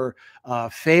then what we're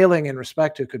failing in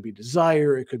respect to could be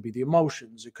desire. It could be the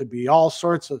emotions. It could be all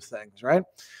sorts of things, right?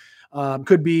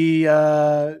 Could be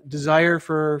desire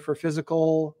for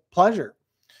physical pleasure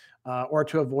or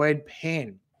to avoid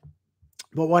pain.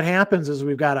 But what happens is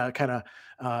we've got a kind of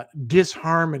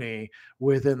disharmony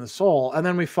within the soul, and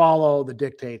then we follow the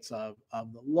dictates of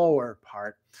the lower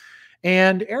part.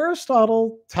 And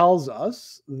Aristotle tells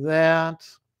us that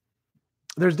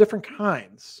there's different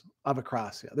kinds of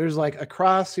acrosia. There's like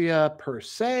acrosia per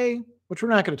se, which we're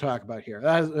not going to talk about here.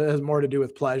 That has more to do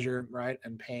with pleasure, right,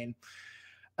 and pain.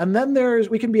 And then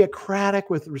we can be acratic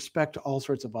with respect to all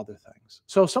sorts of other things.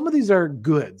 So some of these are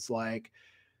goods, like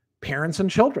parents and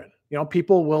children.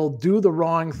 People will do the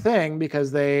wrong thing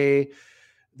because they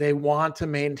want to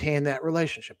maintain that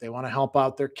relationship. They want to help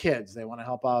out their kids. They want to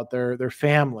help out their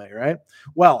family, right?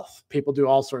 Wealth. People do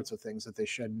all sorts of things that they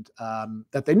shouldn't,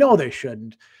 that they know they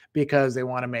shouldn't, because they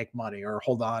want to make money or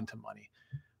hold on to money.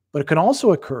 But it can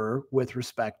also occur with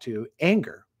respect to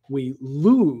anger. We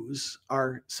lose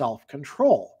our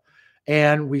self-control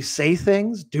and we say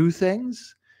things, do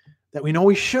things that we know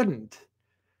we shouldn't.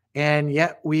 And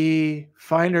yet we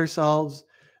find ourselves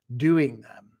doing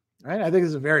them, right? I think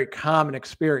it's a very common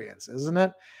experience, isn't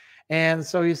it? And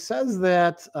so he says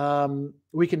that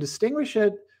we can distinguish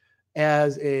it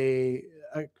as a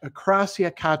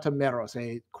acrosia katameros,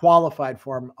 a qualified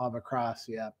form of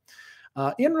acrosia,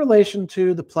 in relation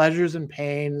to the pleasures and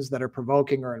pains that are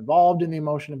provoking or involved in the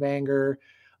emotion of anger,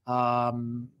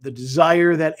 the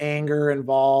desire that anger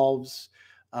involves.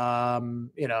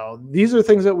 These are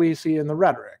things that we see in the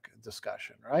rhetoric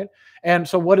discussion, right? And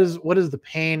so what is the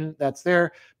pain that's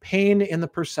there? Pain in the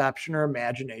perception or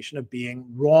imagination of being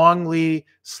wrongly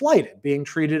slighted, being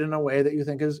treated in a way that you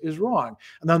think is wrong.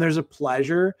 And then there's a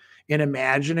pleasure in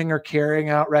imagining or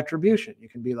carrying out retribution. You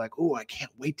can be like, oh, I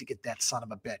can't wait to get that son of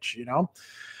a bitch,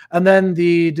 And then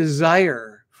the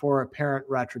desire for apparent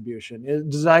retribution, a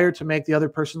desire to make the other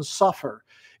person suffer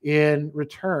in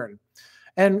return.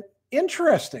 And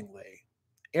interestingly,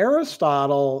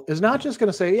 Aristotle is not just going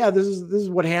to say, yeah, this is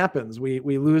what happens. We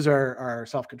lose our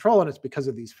self-control, and it's because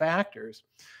of these factors.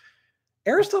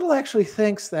 Aristotle actually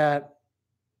thinks that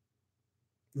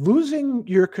losing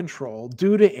your control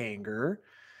due to anger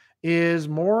is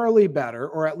morally better,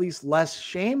 or at least less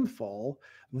shameful,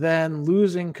 than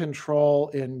losing control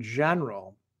in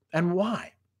general. And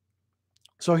why?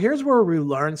 So here's where we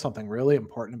learn something really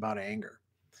important about anger.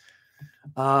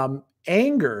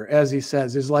 Anger, as he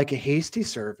says, is like a hasty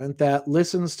servant that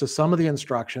listens to some of the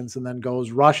instructions and then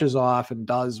rushes off and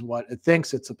does what it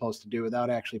thinks it's supposed to do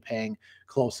without actually paying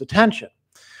close attention.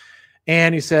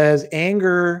 And he says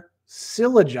anger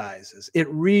syllogizes, it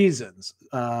reasons.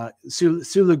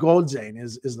 Syllogodzane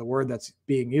is the word that's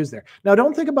being used there. Now,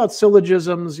 don't think about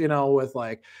syllogisms, with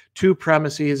like two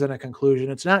premises and a conclusion.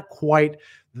 It's not quite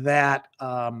that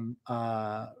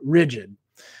rigid.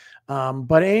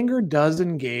 But anger does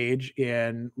engage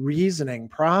in reasoning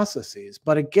processes,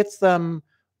 but it gets them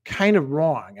kind of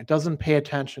wrong. It doesn't pay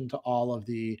attention to all of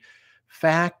the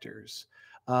factors.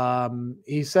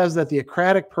 He says that the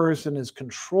acratic person is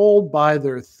controlled by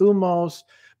their thumos,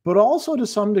 but also to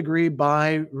some degree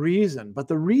by reason. But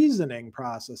the reasoning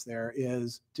process there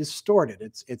is distorted.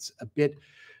 It's a bit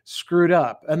screwed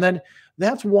up. And then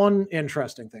that's one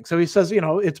interesting thing. So he says,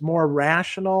 it's more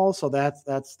rational. So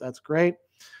that's great.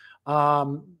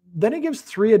 Then he gives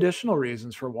three additional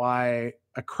reasons for why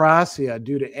acrosia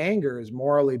due to anger is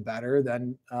morally better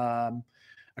than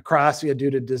acrosia due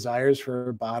to desires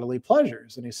for bodily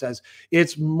pleasures. And he says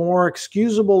it's more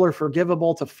excusable or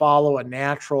forgivable to follow a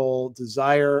natural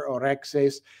desire,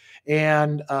 orexes,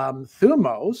 and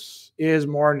thumos is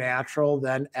more natural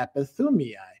than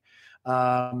epithumiae.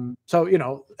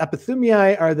 So,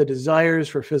 epithumiae are the desires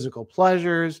for physical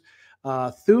pleasures.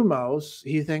 Thumos,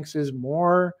 he thinks, is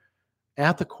more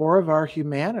at the core of our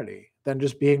humanity than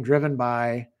just being driven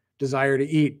by desire to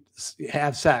eat,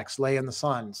 have sex, lay in the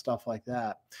sun, stuff like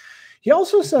that. He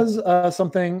also says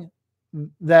something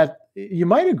that you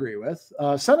might agree with.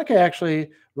 Seneca actually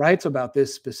writes about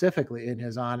this specifically in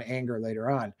his On Anger later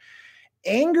on.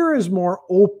 Anger is more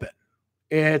open.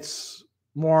 It's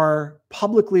more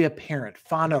publicly apparent,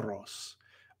 phaneros,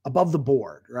 above the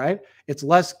board, right? It's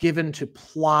less given to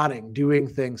plotting, doing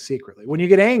things secretly. When you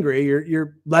get angry,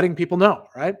 you're letting people know,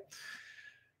 right?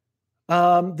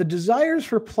 The desires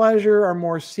for pleasure are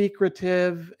more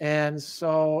secretive, and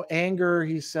so anger,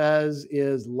 he says,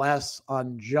 is less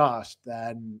unjust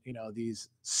than, these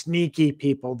sneaky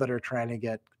people that are trying to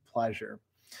get pleasure.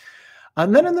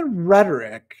 And then in the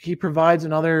rhetoric, he provides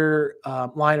another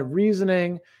line of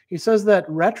reasoning. He says that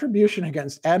retribution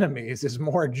against enemies is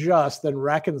more just than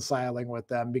reconciling with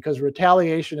them because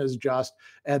retaliation is just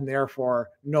and therefore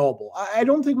noble. I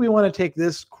don't think we want to take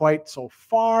this quite so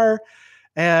far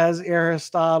as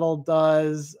Aristotle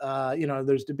does.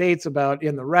 There's debates about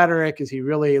in the rhetoric, is he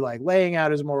really like laying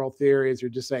out his moral theories or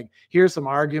just saying, here's some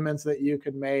arguments that you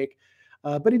could make?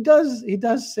 But he does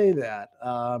say that.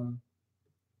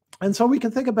 And so we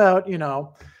can think about,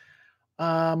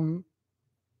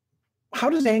 how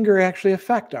does anger actually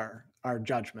affect our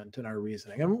judgment and our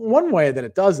reasoning? And one way that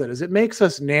it does it is it makes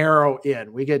us narrow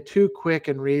in. We get too quick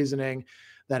in reasoning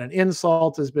that an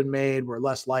insult has been made. We're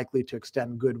less likely to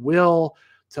extend goodwill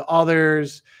to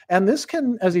others. And this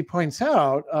can, as he points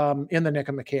out, in the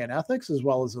Nicomachean Ethics, as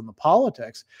well as in the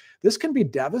Politics, this can be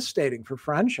devastating for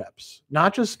friendships,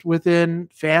 not just within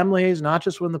families, not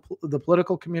just within the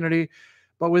political community,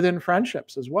 but within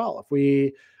friendships as well. If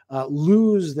we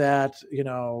lose that,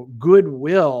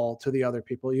 goodwill to the other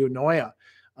people, eunoia,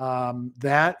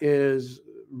 that is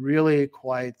really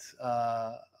quite,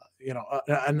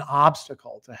 an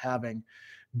obstacle to having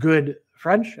good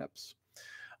friendships.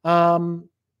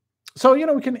 So,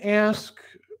 we can ask,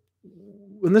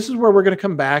 and this is where we're going to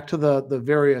come back to the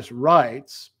various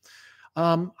rights.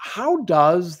 How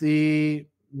does the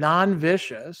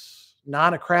non-vicious,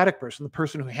 non-acratic person, the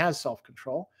person who has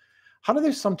self-control, how do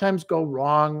they sometimes go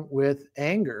wrong with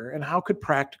anger? And how could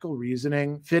practical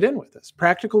reasoning fit in with this?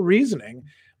 Practical reasoning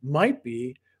might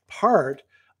be part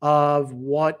of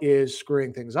what is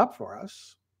screwing things up for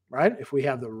us, right? If we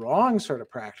have the wrong sort of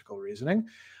practical reasoning,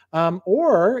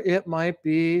 or it might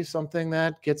be something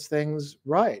that gets things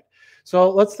right. So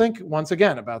let's think once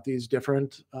again about these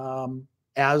different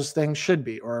as things should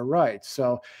be or right.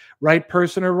 So right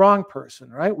person or wrong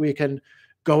person, right? We can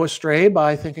go astray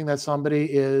by thinking that somebody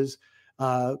is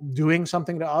doing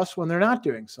something to us when they're not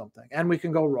doing something. And we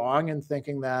can go wrong in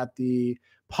thinking that the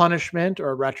punishment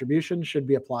or retribution should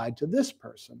be applied to this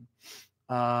person.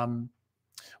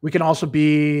 We can also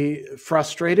be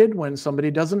frustrated when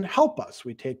somebody doesn't help us.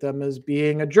 We take them as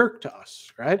being a jerk to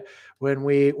us, right? When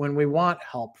we want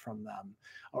help from them,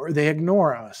 or they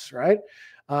ignore us, right?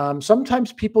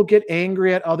 Sometimes people get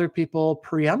angry at other people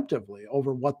preemptively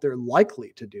over what they're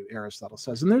likely to do, Aristotle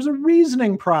says. And there's a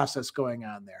reasoning process going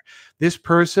on there. This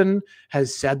person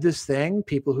has said this thing.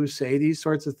 People who say these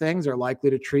sorts of things are likely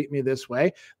to treat me this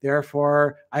way.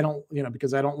 Therefore, I don't,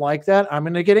 because I don't like that, I'm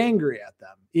going to get angry at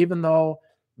them, even though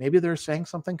maybe they're saying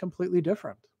something completely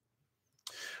different.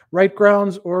 Right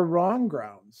grounds or wrong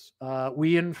grounds.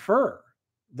 We infer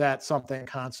that something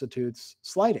constitutes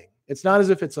slighting. It's not as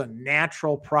if it's a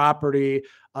natural property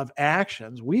of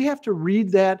actions. We have to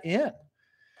read that in,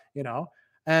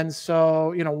 And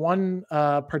so, one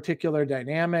particular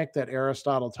dynamic that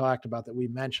Aristotle talked about that we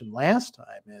mentioned last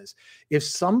time is if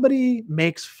somebody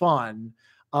makes fun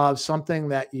of something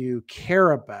that you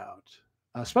care about,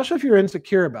 especially if you're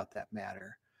insecure about that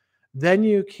matter, then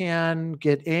you can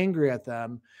get angry at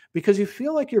them because you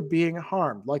feel like you're being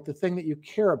harmed, like the thing that you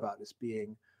care about is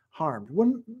being harmed,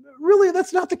 when really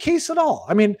that's not the case at all.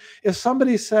 I mean, if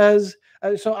somebody says,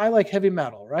 so I like heavy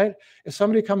metal, right? If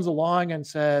somebody comes along and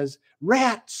says,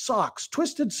 Rat sucks,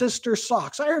 Twisted Sister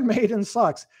sucks, Iron Maiden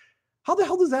sucks, how the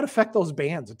hell does that affect those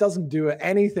bands? It doesn't do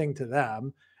anything to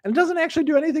them, and it doesn't actually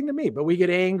do anything to me, but we get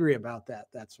angry about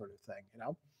that sort of thing,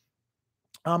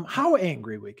 How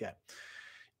angry we get.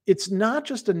 It's not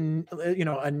just a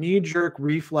knee-jerk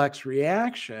reflex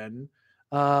reaction.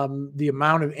 The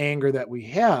amount of anger that we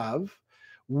have,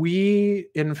 we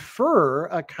infer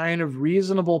a kind of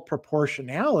reasonable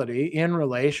proportionality in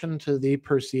relation to the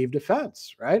perceived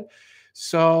offense, right?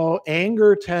 So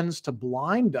anger tends to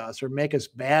blind us or make us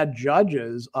bad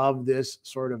judges of this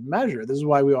sort of measure. This is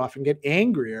why we often get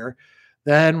angrier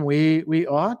than we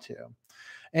ought to.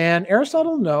 And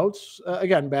Aristotle notes,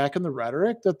 again, back in the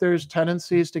rhetoric, that there's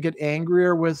tendencies to get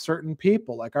angrier with certain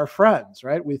people, like our friends,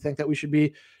 right? We think that we should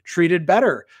be treated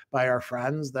better by our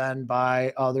friends than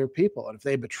by other people. And if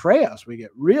they betray us, we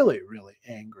get really, really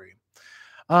angry.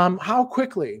 How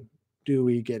quickly do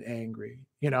we get angry?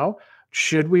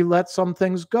 Should we let some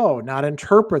things go, not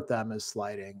interpret them as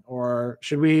slighting? Or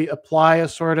should we apply a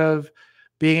sort of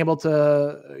being able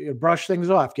to brush things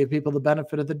off, give people the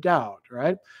benefit of the doubt,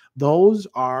 right? Those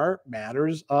are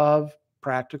matters of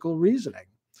practical reasoning.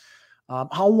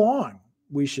 How long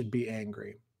we should be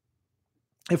angry.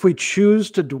 If we choose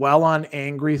to dwell on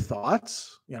angry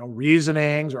thoughts,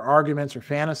 reasonings or arguments or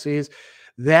fantasies,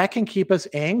 that can keep us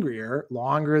angrier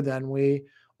longer than we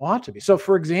ought to be. So,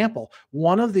 for example,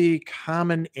 one of the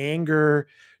common anger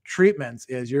treatments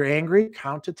is you're angry,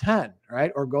 count to 10,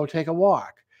 right? Or go take a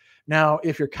walk. Now,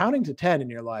 if you're counting to 10 and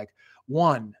you're like,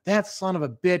 one, that son of a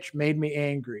bitch made me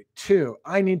angry. Two,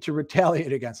 I need to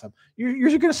retaliate against him. You're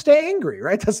going to stay angry,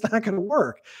 right? That's not going to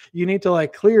work. You need to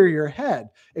clear your head.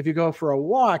 If you go for a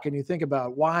walk and you think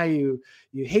about why you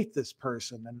hate this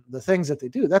person and the things that they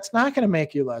do, that's not going to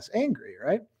make you less angry,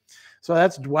 right? So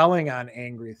that's dwelling on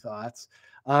angry thoughts.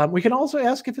 We can also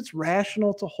ask if it's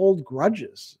rational to hold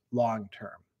grudges long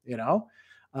term,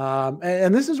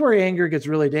 and this is where anger gets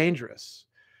really dangerous.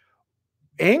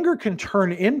 Anger can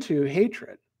turn into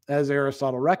hatred, as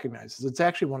Aristotle recognizes. It's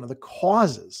actually one of the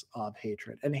causes of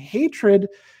hatred. And hatred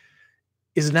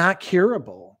is not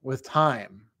curable with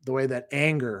time, the way that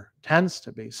anger tends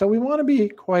to be. So we want to be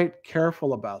quite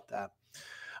careful about that.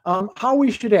 How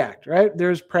we should act, right?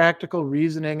 There's practical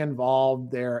reasoning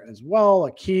involved there as well.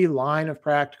 A key line of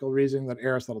practical reasoning that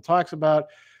Aristotle talks about.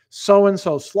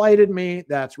 So-and-so slighted me.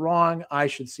 That's wrong. I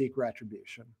should seek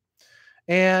retribution.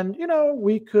 And,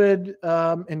 we could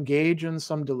engage in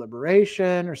some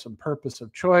deliberation or some purpose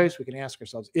of choice. We can ask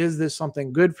ourselves, is this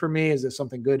something good for me? Is this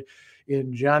something good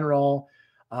in general?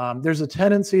 There's a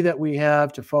tendency that we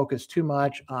have to focus too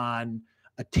much on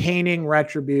attaining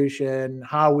retribution,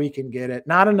 how we can get it,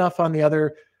 not enough on the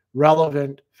other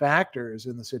relevant factors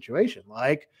in the situation,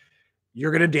 like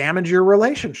you're going to damage your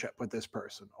relationship with this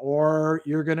person, or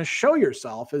you're going to show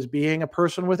yourself as being a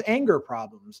person with anger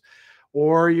problems,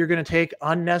 or you're going to take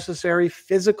unnecessary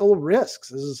physical risks.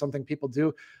 This is something people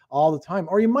do all the time.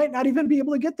 Or you might not even be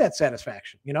able to get that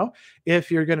satisfaction. If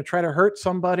you're going to try to hurt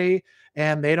somebody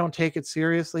and they don't take it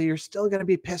seriously, you're still going to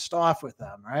be pissed off with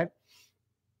them, right?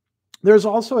 There's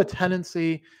also a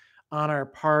tendency on our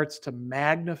parts to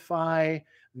magnify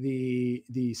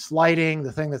the slighting,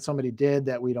 the thing that somebody did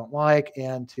that we don't like,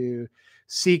 and to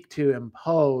seek to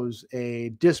impose a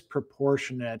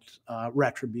disproportionate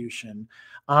retribution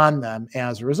on them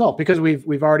as a result, because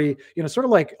we've already, sort of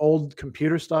like old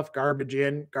computer stuff, garbage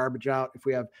in, garbage out. If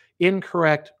we have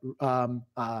incorrect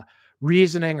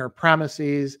reasoning or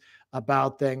premises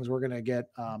about things, we're going to get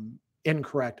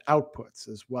incorrect outputs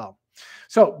as well.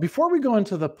 So before we go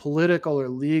into the political or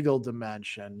legal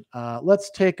dimension, let's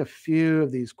take a few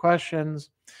of these questions.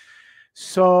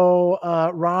 So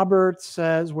Robert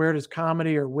says, where does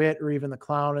comedy or wit or even the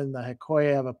clown and the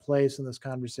hikoia have a place in this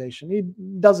conversation? He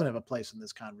doesn't have a place in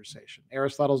this conversation.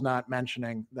 Aristotle's not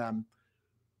mentioning them.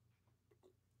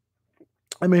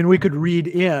 I mean, we could read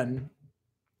in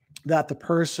that the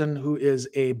person who is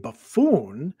a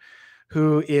buffoon,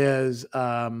 who is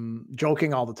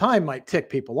joking all the time, might tick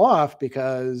people off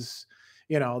because,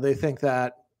 they think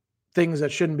that things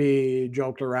that shouldn't be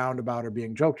joked around about are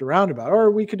being joked around about. Or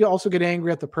we could also get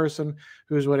angry at the person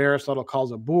who's what Aristotle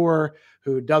calls a boor,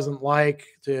 who doesn't like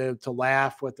to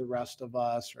laugh with the rest of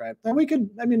us, right? And we could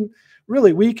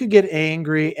get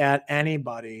angry at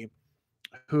anybody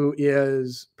who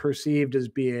is perceived as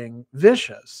being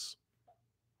vicious.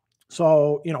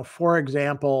 So, for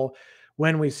example,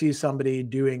 when we see somebody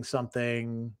doing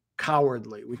something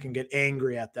cowardly, we can get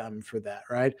angry at them for that,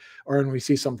 right? Or when we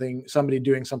see somebody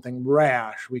doing something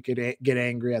rash, we could get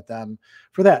angry at them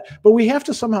for that. But we have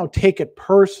to somehow take it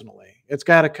personally. It's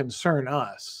got to concern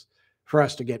us for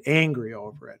us to get angry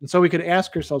over it. And so we could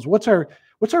ask ourselves, what's our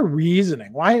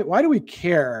reasoning? Why do we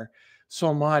care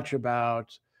so much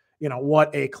about, what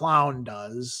a clown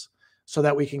does so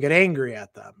that we can get angry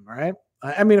at them, right?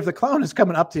 I mean, if the clown is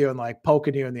coming up to you and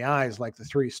poking you in the eyes like the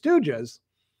Three Stooges,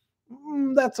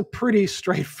 that's a pretty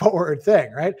straightforward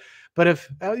thing, right? But if,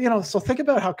 so think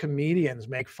about how comedians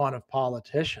make fun of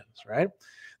politicians, right?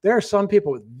 There are some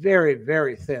people with very,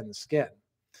 very thin skin.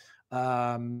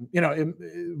 One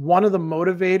of the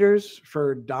motivators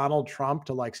for Donald Trump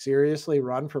to seriously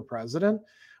run for president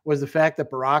was the fact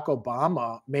that Barack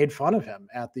Obama made fun of him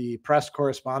at the press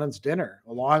correspondence dinner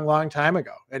a long, long time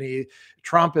ago. And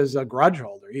Trump is a grudge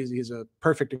holder. He's a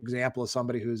perfect example of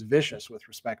somebody who's vicious with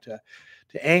respect to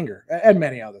anger and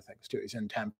many other things too. He's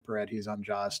intemperate, he's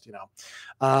unjust,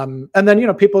 and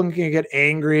then, people can get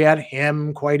angry at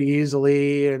him quite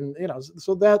easily. And,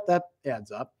 so that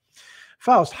adds up.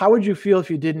 Faust, how would you feel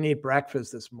if you didn't eat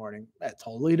breakfast this morning? It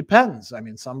totally depends. I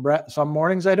mean, some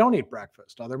mornings I don't eat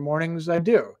breakfast. Other mornings I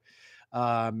do.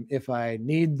 If I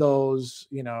need those,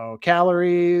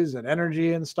 calories and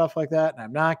energy and stuff like that, and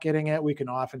I'm not getting it, we can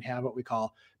often have what we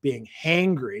call being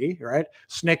hangry, right?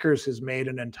 Snickers has made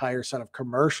an entire set of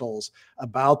commercials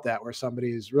about that, where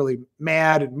somebody's really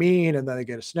mad and mean, and then they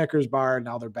get a Snickers bar, and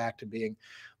now they're back to being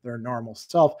their normal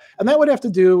self. And that would have to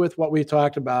do with what we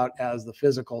talked about as the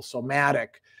physical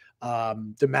somatic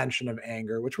dimension of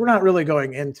anger, which we're not really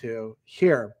going into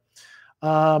here.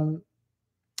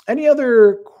 Any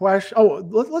other question? Oh,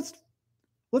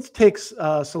 let's take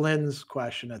Celine's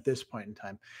question at this point in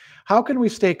time. How can we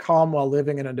stay calm while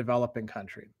living in a developing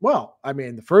country? Well, I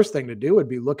mean, the first thing to do would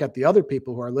be look at the other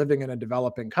people who are living in a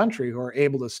developing country who are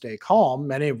able to stay calm,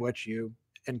 many of which you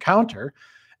encounter,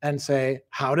 and say,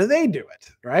 how do they do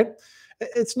it, right?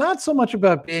 It's not so much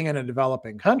about being in a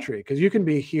developing country, because you can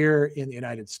be here in the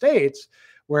United States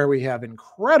where we have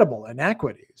incredible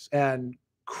inequities and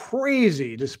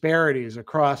crazy disparities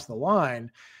across the line,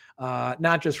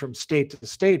 not just from state to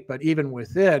state, but even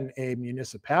within a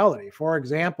municipality. For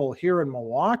example, here in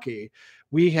Milwaukee,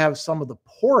 we have some of the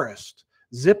poorest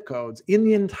zip codes in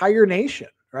the entire nation,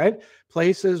 right?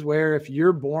 Places where if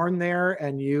you're born there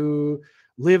and you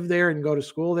live there and go to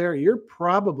school there, you're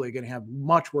probably going to have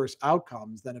much worse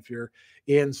outcomes than if you're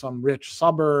in some rich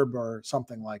suburb or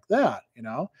something like that.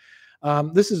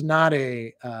 This is not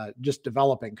a just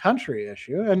developing country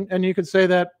issue. And you could say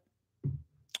that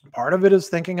part of it is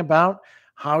thinking about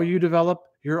how you develop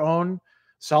your own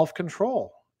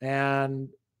self-control and,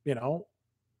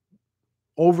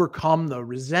 overcome the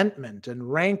resentment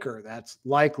and rancor that's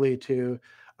likely to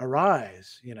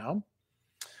arise, All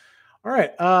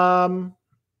right.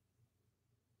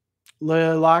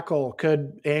 Laco,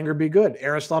 could anger be good?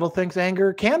 Aristotle thinks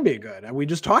anger can be good. And we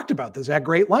just talked about this at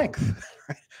great length.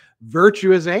 Right?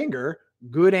 Virtuous anger,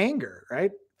 good anger, right?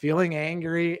 Feeling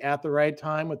angry at the right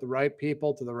time with the right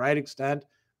people to the right extent,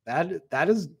 that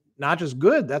is not just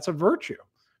good, that's a virtue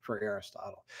for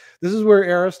Aristotle. This is where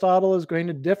Aristotle is going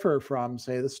to differ from,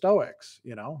 say, the Stoics,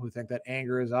 who think that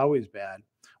anger is always bad,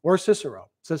 or Cicero.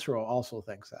 Cicero also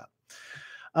thinks that.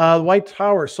 The White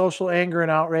Tower, social anger and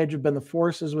outrage have been the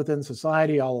forces within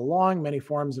society all along. Many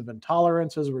forms of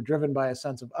intolerances were driven by a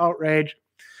sense of outrage.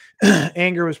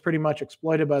 Anger was pretty much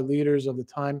exploited by leaders of the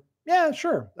time. Yeah,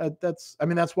 sure. That's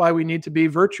why we need to be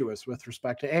virtuous with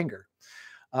respect to anger.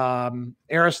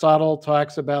 Aristotle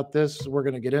talks about this. We're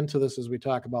going to get into this as we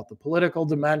talk about the political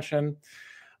dimension.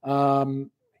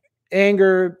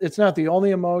 Anger, it's not the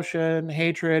only emotion.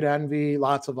 Hatred, envy,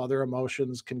 lots of other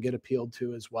emotions can get appealed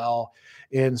to as well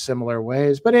in similar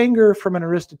ways. But anger, from an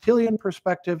Aristotelian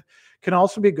perspective, can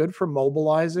also be good for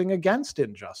mobilizing against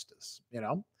injustice.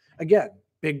 Again,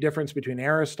 big difference between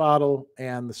Aristotle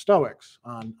and the Stoics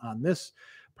on this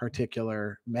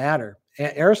particular matter.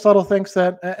 Aristotle thinks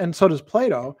that, and so does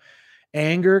Plato,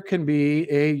 anger can be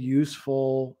a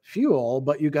useful fuel,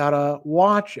 but you gotta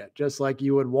watch it, just like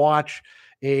you would watch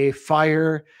a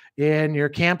fire in your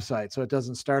campsite so it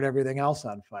doesn't start everything else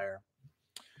on fire.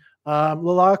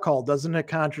 Lalakal, doesn't it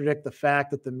contradict the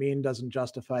fact that the mean doesn't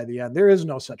justify the end? There is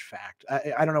no such fact.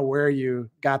 I don't know where you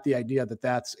got the idea that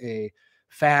that's a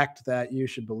fact that you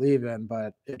should believe in,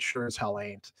 but it sure as hell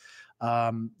ain't.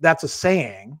 That's a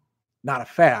saying, not a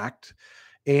fact,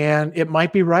 and it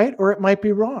might be right or it might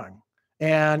be wrong.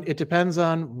 And it depends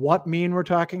on what mean we're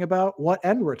talking about, what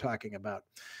end we're talking about.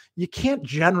 You can't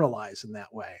generalize in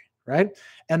that way, right?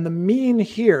 And the mean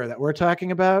here that we're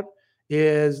talking about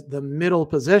is the middle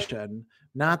position,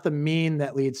 not the mean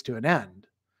that leads to an end,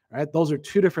 right? Those are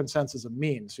two different senses of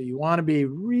mean. So you want to be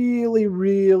really,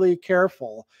 really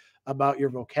careful about your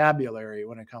vocabulary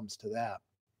when it comes to that.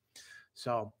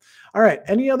 So, all right.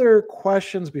 Any other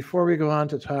questions before we go on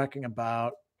to talking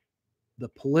about the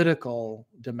political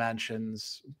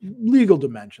dimensions, legal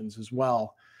dimensions as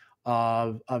well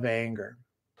of anger?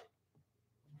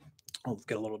 Oh, let's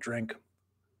get a little drink.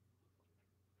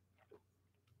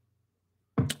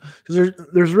 Because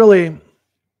there's really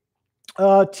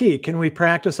T. Can we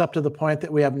practice up to the point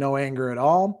that we have no anger at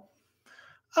all?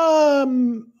 I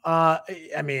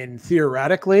mean,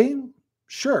 theoretically,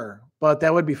 sure. But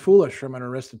that would be foolish from an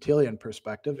Aristotelian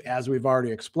perspective, as we've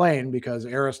already explained, because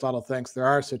Aristotle thinks there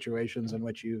are situations in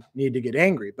which you need to get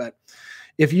angry. But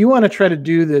if you want to try to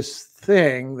do this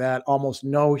thing that almost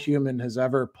no human has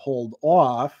ever pulled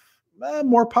off,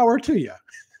 more power to you.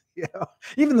 You know,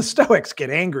 even the Stoics get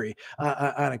angry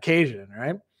on occasion,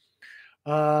 right?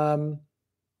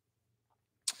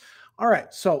 All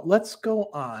right, so let's go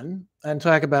on and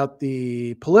talk about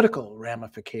the political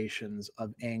ramifications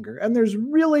of anger. And there's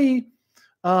really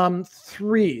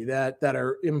three that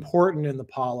are important in the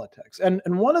politics. And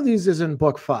one of these is in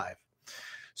book 5.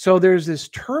 So there's this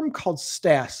term called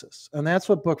stasis, and that's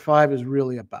what book 5 is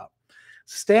really about.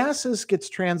 Stasis gets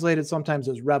translated sometimes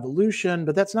as revolution,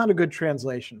 but that's not a good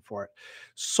translation for it.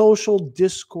 Social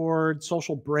discord,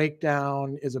 social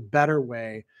breakdown is a better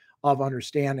way of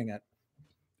understanding it.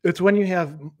 It's when you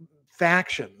have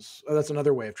factions. That's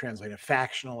another way of translating it,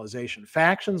 factionalization.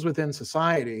 Factions within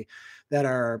society that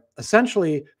are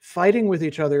essentially fighting with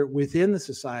each other within the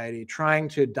society, trying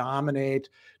to dominate,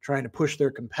 trying to push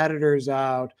their competitors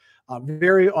out,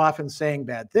 very often saying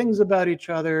bad things about each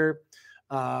other.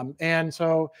 And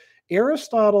so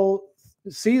Aristotle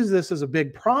sees this as a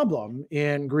big problem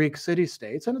in Greek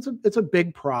city-states, and it's a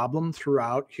big problem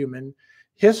throughout human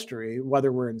history,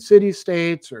 whether we're in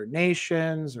city-states or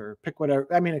nations or pick whatever.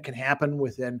 I mean, it can happen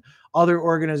within other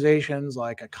organizations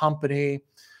like a company.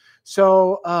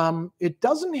 So it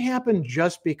doesn't happen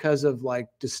just because of like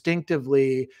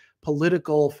distinctively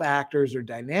political factors or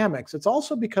dynamics. It's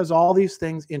also because all these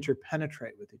things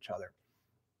interpenetrate with each other.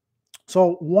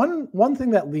 So one thing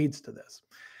that leads to this,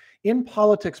 in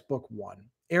Politics Book 1,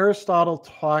 Aristotle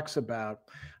talks about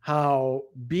how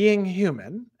being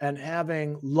human and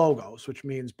having logos, which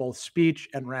means both speech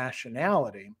and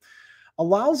rationality,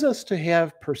 allows us to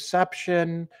have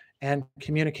perception and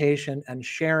communication and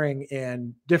sharing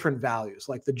in different values,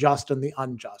 like the just and the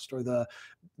unjust, or the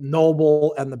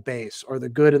noble and the base, or the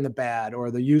good and the bad, or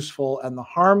the useful and the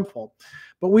harmful.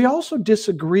 But we also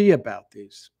disagree about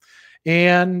these.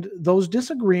 And those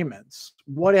disagreements,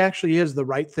 what actually is the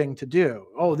right thing to do?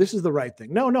 Oh, this is the right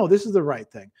thing. No, this is the right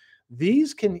thing.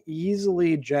 These can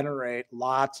easily generate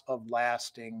lots of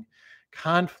lasting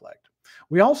conflict.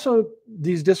 We also,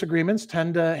 these disagreements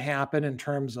tend to happen in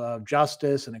terms of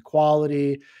justice and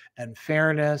equality and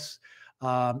fairness.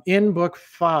 In book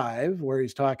 5, where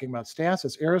he's talking about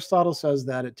stasis, Aristotle says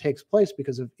that it takes place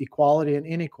because of equality and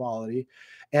inequality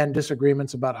and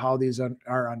disagreements about how these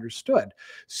are understood.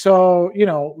 So, you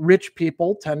know, rich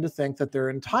people tend to think that they're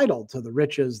entitled to the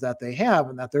riches that they have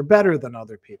and that they're better than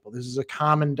other people. This is a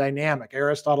common dynamic.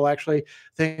 Aristotle actually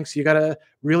thinks you got to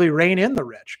really rein in the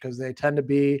rich because they tend to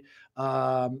be,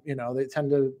 they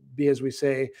tend to be, as we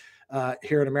say,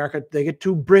 here in America, they get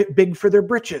too big for their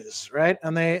britches, right?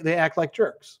 And they act like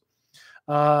jerks.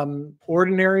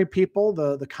 Ordinary people,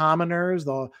 the commoners,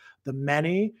 the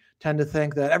many, tend to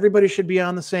think that everybody should be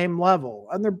on the same level.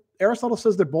 And Aristotle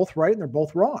says they're both right and they're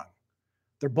both wrong.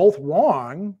 They're both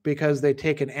wrong because they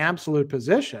take an absolute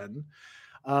position,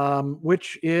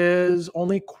 which is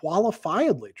only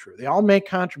qualifiedly true. They all make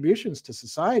contributions to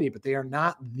society, but they are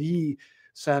not the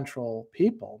central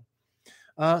people.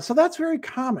 So that's very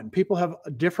common. People have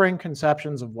differing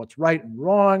conceptions of what's right and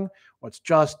wrong, what's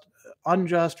just,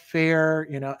 unjust, fair,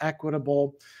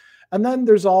 equitable. And then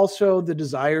there's also the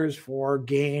desires for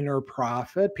gain or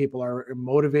profit. People are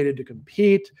motivated to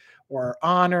compete or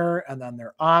honor, and then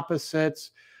they're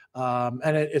opposites.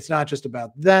 And it's not just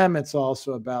about them, it's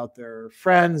also about their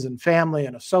friends and family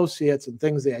and associates and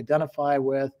things they identify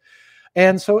with.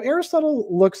 And so Aristotle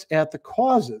looks at the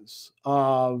causes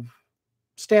of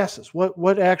stasis.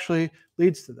 What actually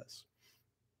leads to this?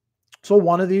 So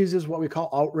one of these is what we call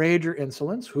outrage or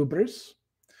insolence, hubris.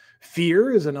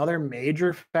 Fear is another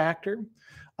major factor.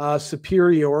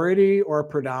 Superiority or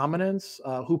predominance,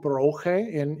 huperoche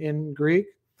in Greek.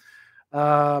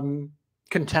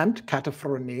 Contempt,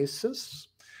 kataphronesis.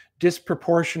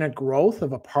 Disproportionate growth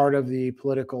of a part of the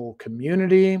political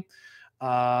community.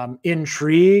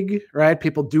 Intrigue, right?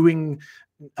 People doing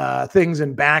things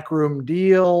in backroom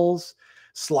deals.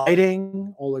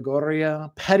 Slighting, oligoria.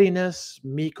 Pettiness,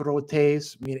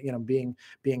 mikrotes,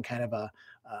 being kind of a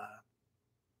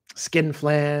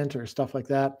skinflint or stuff like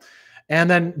that. And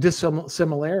then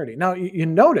dissimilarity. Now, you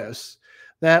notice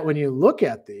that when you look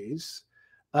at these,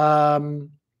 a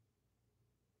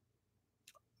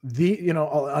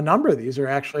number of these are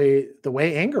actually the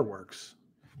way anger works.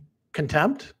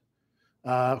 Contempt,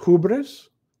 hubris,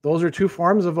 those are two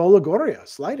forms of oligoria,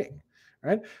 slighting,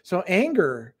 right? So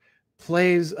anger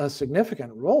plays a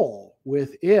significant role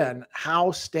within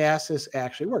how stasis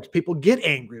actually works. People get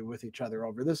angry with each other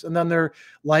over this, and then they're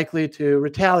likely to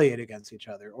retaliate against each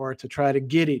other or to try to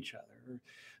get each other, or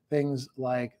things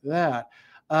like that.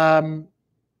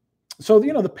 So,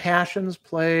 the passions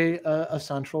play a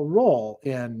central role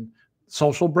in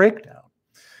social breakdown.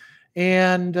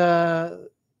 And,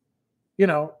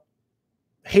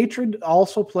 hatred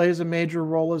also plays a major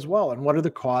role as well. And what are the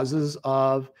causes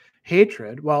of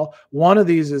hatred? Well, one of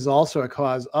these is also a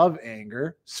cause of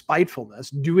anger, spitefulness,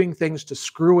 doing things to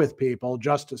screw with people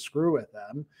just to screw with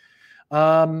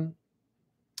them.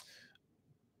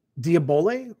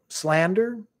 Diabole,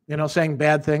 slander, saying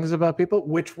bad things about people,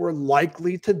 which we're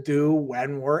likely to do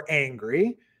when we're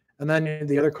angry. And then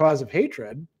the other cause of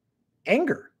hatred,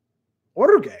 anger,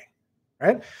 orge,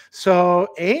 right? So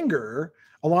anger,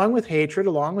 along with hatred,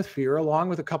 along with fear, along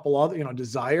with a couple other,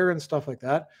 desire and stuff like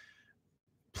that,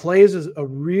 plays a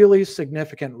really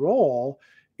significant role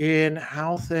in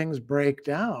how things break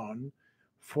down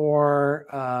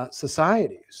for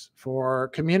societies, for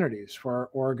communities, for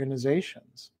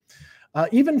organizations.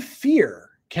 Even fear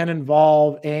can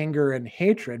involve anger and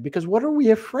hatred, because what are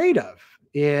we afraid of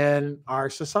in our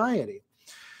society?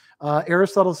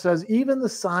 Aristotle says even the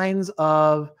signs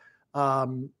of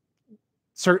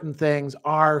certain things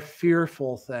are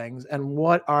fearful things. And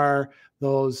what are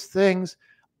those things?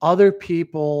 Other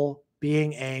people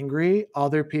being angry,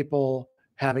 other people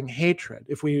having hatred.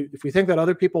 If we think that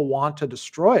other people want to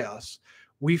destroy us,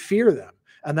 we fear them.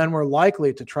 And then we're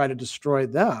likely to try to destroy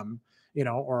them,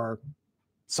 or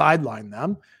sideline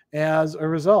them as a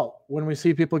result. When we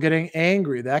see people getting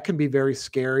angry, that can be very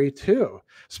scary too,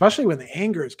 especially when the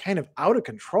anger is kind of out of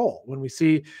control. When we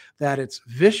see that it's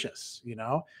vicious,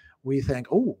 we think,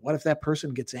 oh, what if that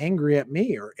person gets angry at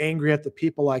me or angry at the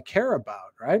people I care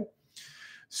about, right?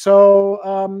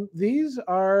 So these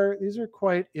are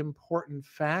quite important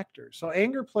factors. So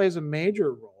anger plays a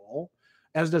major role,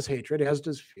 as does hatred, as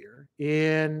does fear,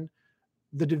 in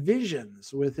the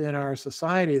divisions within our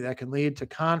society that can lead to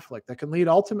conflict, that can lead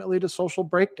ultimately to social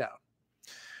breakdown.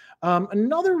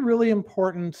 Another really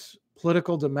important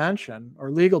political dimension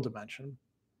or legal dimension,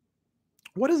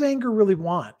 what does anger really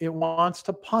want? It wants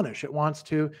to punish. It wants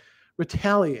to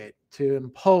retaliate, to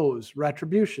impose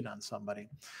retribution on somebody.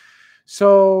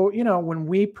 So, when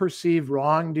we perceive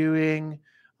wrongdoing,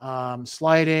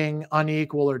 slighting,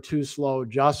 unequal, or too slow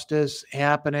justice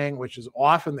happening, which is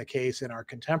often the case in our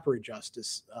contemporary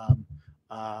justice,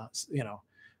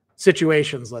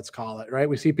 situations, let's call it, right?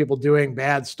 We see people doing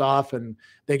bad stuff and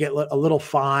they get a little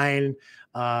fine,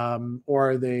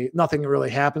 or nothing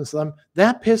really happens to them.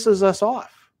 That pisses us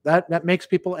off. That makes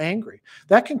people angry.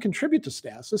 That can contribute to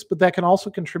stasis, but that can also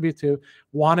contribute to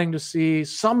wanting to see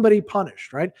somebody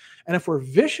punished, right? And if we're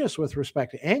vicious with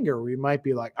respect to anger, we might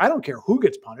be like, I don't care who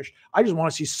gets punished. I just want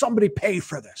to see somebody pay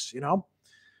for this,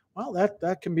 Well,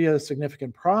 that can be a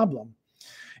significant problem.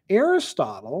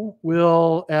 Aristotle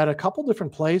will, at a couple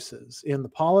different places in the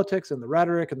Politics and the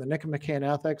Rhetoric and the Nicomachean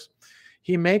Ethics,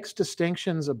 he makes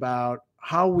distinctions about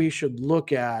how we should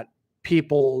look at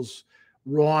people's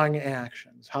wrong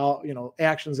actions, how,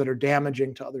 actions that are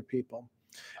damaging to other people.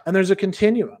 And there's a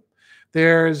continuum.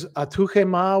 There's a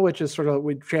tuchema, which is sort of,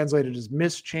 we translate it as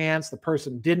mischance. The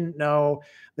person didn't know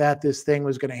that this thing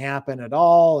was going to happen at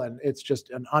all, and it's just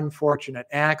an unfortunate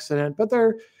accident. But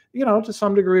they're, to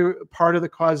some degree, part of the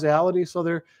causality, so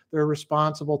they're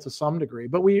responsible to some degree.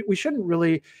 But we shouldn't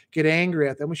really get angry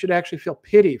at them. We should actually feel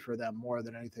pity for them more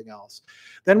than anything else.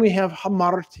 Then we have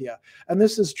hamartia, and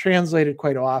this is translated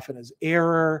quite often as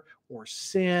error or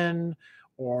sin,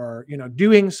 or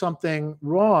doing something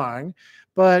wrong,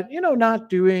 but not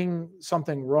doing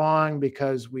something wrong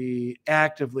because we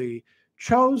actively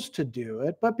chose to do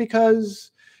it, but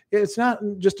because it's not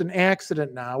just an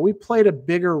accident now. We played a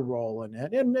bigger role in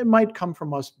it. And it might come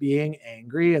from us being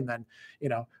angry and then,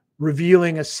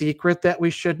 revealing a secret that we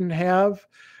shouldn't have,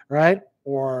 right?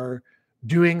 Or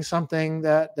doing something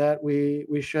that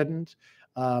we shouldn't.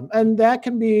 And that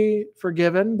can be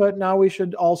forgiven, but now we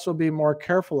should also be more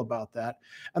careful about that.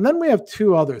 And then we have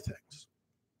two other things.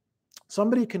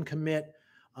 Somebody can commit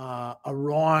a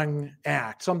wrong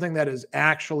act, something that is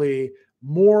actually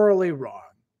morally wrong,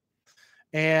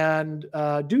 and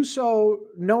do so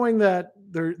knowing that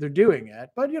they're doing it,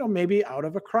 but maybe out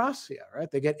of acrosia, right?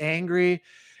 They get angry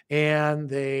and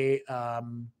they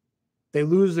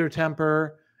lose their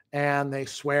temper and they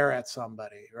swear at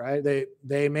somebody, right?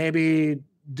 They maybe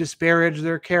disparage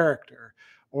their character,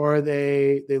 or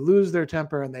they lose their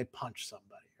temper and they punch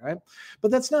somebody, right?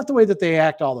 But that's not the way that they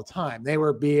act all the time. They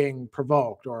were being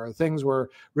provoked, or things were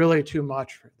really too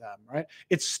much for them, right?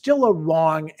 It's still a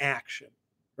wrong action,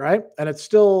 right? And it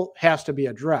still has to be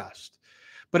addressed,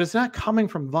 but it's not coming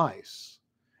from vice.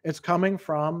 It's coming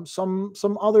from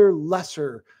some other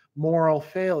lesser moral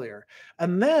failure.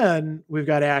 And then we've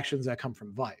got actions that come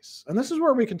from vice. And this is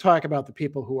where we can talk about the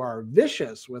people who are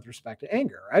vicious with respect to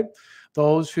anger, right?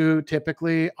 Those who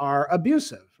typically are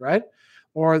abusive, right?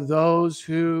 Or those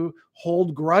who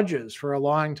hold grudges for a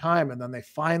long time and then they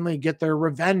finally get their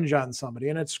revenge on somebody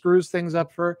and it screws things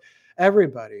up for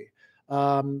everybody.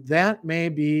 That may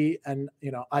be an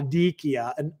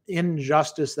adikia, an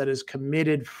injustice that is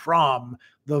committed from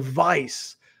the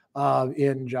vice of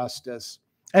injustice.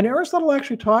 And Aristotle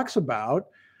actually talks about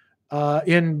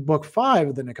in book 5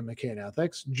 of the Nicomachean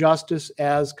Ethics, justice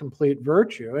as complete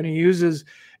virtue. And he uses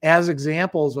as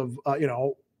examples of,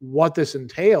 what this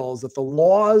entails, that the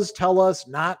laws tell us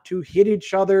not to hit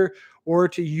each other or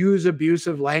to use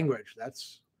abusive language.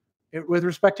 That's it with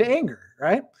respect to anger,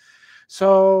 right?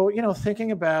 So,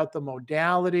 thinking about the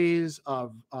modalities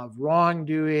of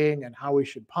wrongdoing and how we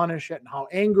should punish it and how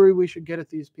angry we should get at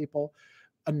these people,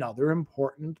 another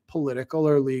important political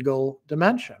or legal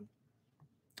dimension.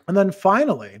 And then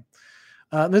finally,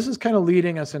 this is kind of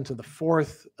leading us into the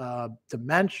fourth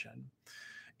dimension.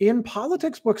 In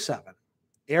Politics, Book 7,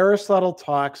 Aristotle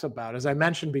talks about, as I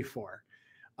mentioned before,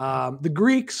 the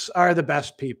Greeks are the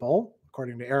best people,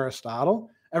 according to Aristotle.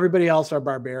 Everybody else are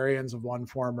barbarians of one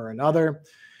form or another.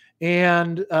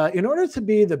 And in order to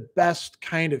be the best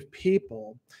kind of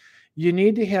people, you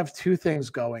need to have two things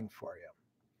going for you.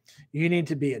 You need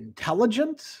to be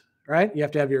intelligent, right? You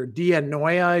have to have your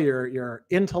dianoia, your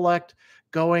intellect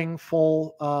going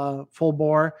full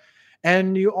bore.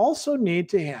 And you also need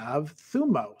to have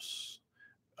thumos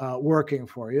working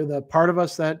for you, the part of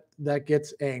us that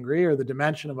gets angry, or the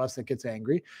dimension of us that gets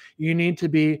angry. You need to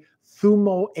be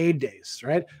thumoedes,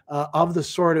 right? Of the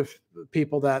sort of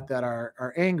people that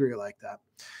are angry like that.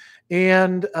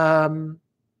 And,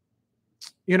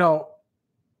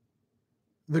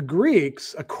 the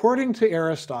Greeks, according to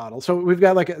Aristotle, so we've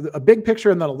got like a big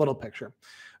picture and then a little picture.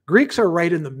 Greeks are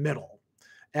right in the middle,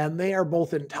 and they are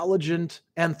both intelligent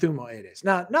and thumoedes.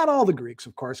 Now, not all the Greeks,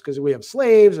 of course, because we have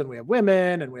slaves and we have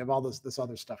women and we have all this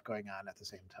other stuff going on at the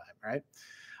same time, right?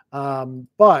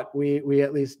 But we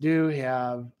at least do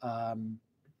have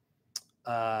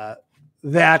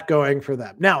that going for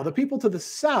them. Now, the people to the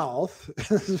south,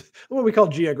 what we call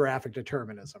geographic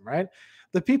determinism, right?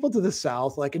 The people to the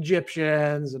south, like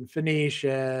Egyptians and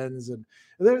Phoenicians, and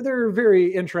they're very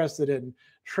interested in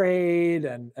trade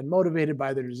and motivated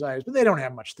by their desires, but they don't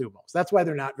have much thumos. That's why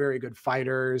they're not very good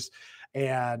fighters.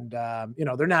 And,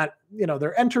 they're not,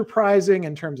 they're enterprising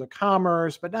in terms of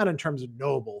commerce, but not in terms of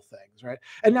noble things, right?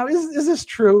 And now, is this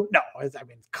true? No,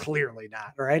 clearly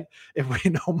not, right? If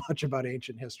we know much about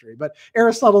ancient history. But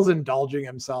Aristotle's indulging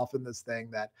himself in this thing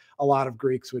that a lot of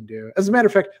Greeks would do. As a matter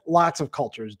of fact, lots of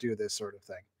cultures do this sort of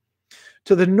thing.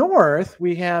 To the north,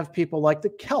 we have people like the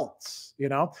Celts.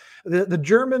 The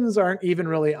Germans aren't even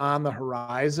really on the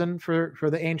horizon for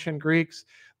the ancient Greeks.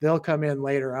 They'll come in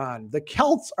later on. The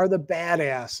Celts are the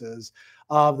badasses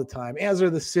of the time, as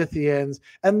are the Scythians.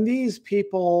 And these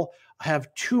people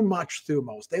have too much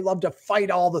thumos. They love to fight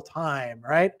all the time,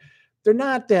 right? They're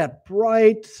not that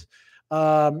bright,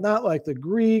 not like the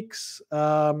Greeks.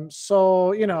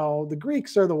 So, the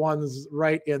Greeks are the ones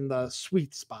right in the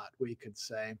sweet spot, we could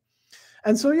say.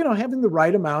 And so, having the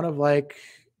right amount of like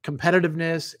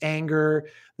competitiveness, anger,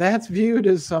 that's viewed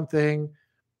as something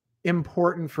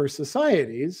important for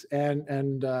societies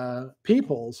and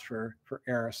peoples for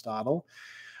Aristotle.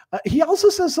 He also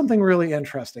says something really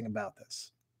interesting about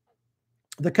this.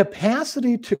 The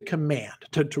capacity to command,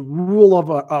 to rule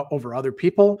over other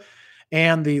people,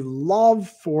 and the love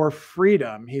for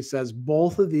freedom, he says,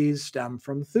 both of these stem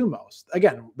from thumos.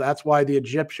 Again, that's why the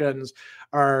Egyptians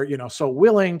are, so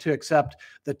willing to accept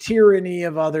the tyranny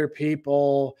of other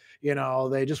people.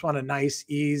 They just want a nice,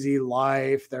 easy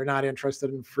life. They're not interested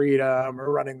in freedom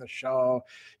or running the show,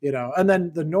 And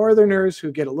then the Northerners,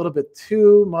 who get a little bit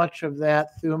too much of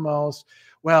that thumos,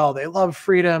 well, they love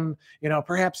freedom,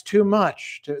 perhaps too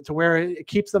much to where it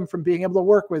keeps them from being able to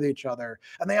work with each other.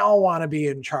 And they all want to be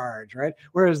in charge, right?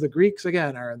 Whereas the Greeks,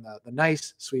 again, are in the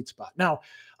nice sweet spot. Now,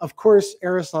 of course,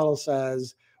 Aristotle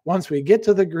says, once we get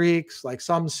to the Greeks, like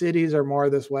some cities are more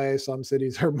this way, some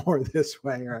cities are more this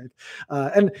way, right?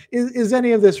 And is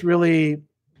any of this really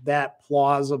that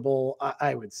plausible?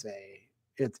 I would say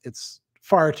it's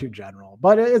far too general,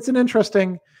 but it's an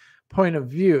interesting point of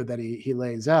view that he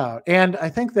lays out. And I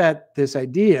think that this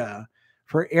idea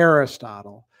for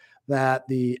Aristotle, that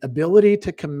the ability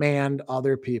to command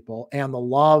other people and the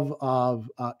love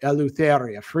of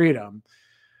eleutheria, freedom,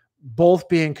 both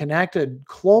being connected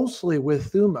closely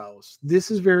with thumos.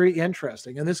 This is very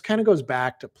interesting. And this kind of goes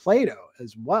back to Plato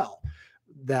as well.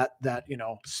 That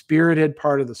spirited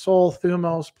part of the soul,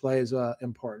 thumos, plays an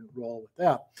important role with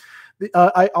that.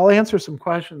 I'll answer some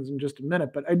questions in just a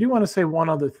minute, but I do want to say one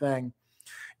other thing.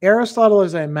 Aristotle,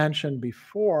 as I mentioned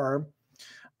before,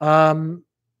 in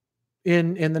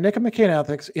the Nicomachean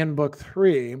Ethics, in Book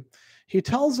 3, he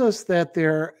tells us that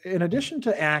there, in addition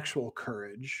to actual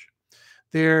courage,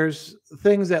 there's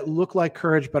things that look like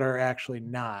courage but are actually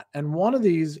not. And one of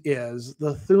these is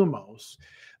the thumos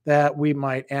that we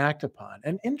might act upon.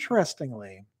 And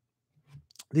interestingly,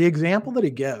 the example that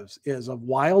he gives is of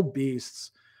wild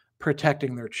beasts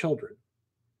protecting their children.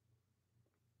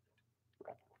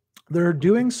 They're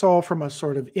doing so from a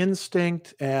sort of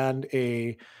instinct and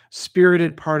a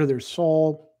spirited part of their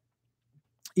soul.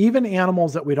 Even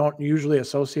animals that we don't usually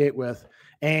associate with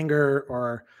anger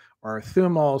or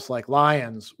thumos, like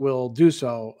lions, will do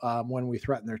so when we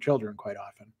threaten their children quite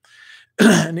often.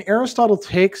 And Aristotle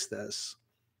takes this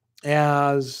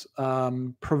as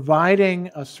providing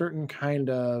a certain kind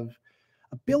of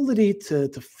ability to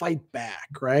fight back,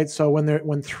 right? So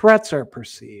when threats are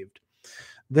perceived,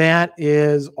 that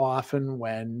is often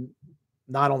when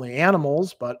not only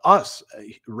animals, but us,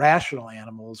 rational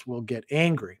animals, will get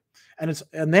angry.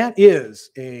 And that is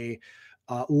a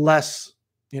less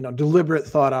deliberate,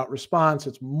 thought out response.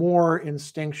 It's more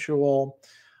instinctual.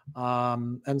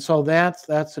 And so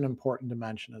that's an important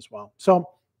dimension as well. So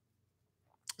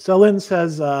Selin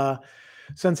says,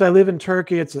 since I live in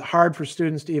Turkey, it's hard for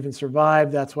students to even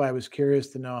survive. That's why I was curious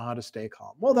to know how to stay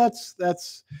calm. Well,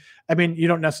 I mean, you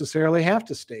don't necessarily have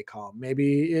to stay calm.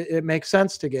 Maybe it makes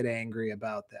sense to get angry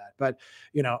about that, but,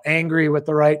 angry with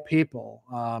the right people.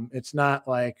 It's not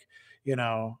like,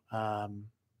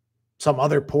 some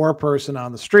other poor person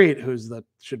on the street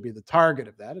should be the target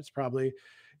of that. It's probably,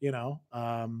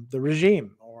 the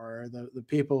regime or the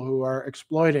people who are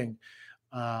exploiting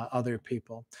other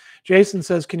people. Jason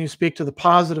says, can you speak to the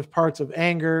positive parts of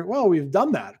anger? Well, we've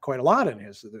done that quite a lot in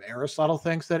his. Aristotle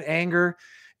thinks that anger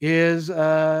is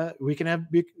we can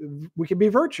be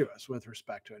virtuous with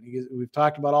respect to it. We've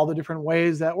talked about all the different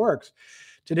ways that works.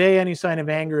 Today, any sign of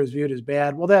anger is viewed as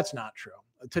bad. Well, that's not true.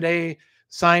 Today,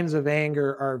 signs of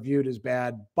anger are viewed as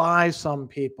bad by some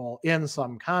people in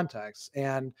some contexts,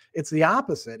 and it's the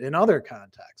opposite in other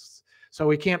contexts. So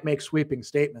we can't make sweeping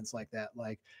statements like that,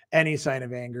 like any sign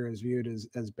of anger is viewed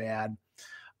as bad.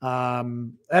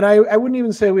 And I wouldn't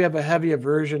even say we have a heavy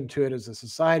aversion to it as a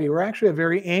society. We're actually a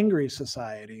very angry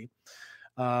society,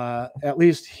 at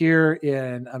least here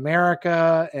in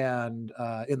America and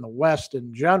in the West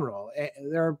in general.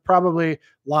 There are probably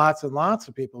lots and lots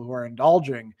of people who are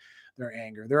indulging their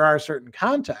anger. There are certain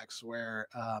contexts where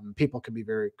people can be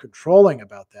very controlling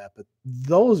about that, but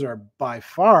those are by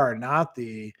far not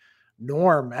the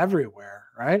norm everywhere,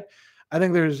 right? I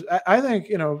think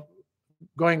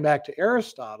going back to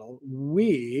Aristotle,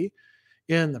 we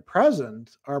in the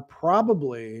present are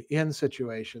probably in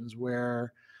situations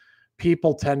where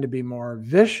people tend to be more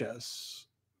vicious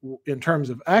in terms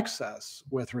of excess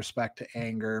with respect to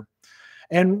anger.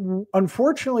 And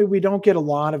unfortunately, we don't get a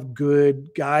lot of good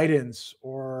guidance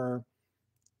or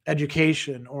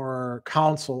education or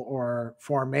counsel or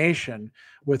formation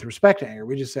with respect to anger.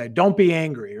 We just say, don't be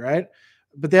angry, right?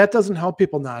 But that doesn't help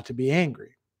people not to be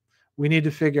angry. We need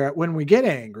to figure out when we get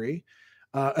angry.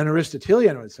 An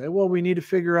Aristotelian would say, well, we need to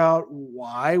figure out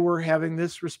why we're having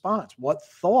this response. What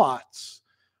thoughts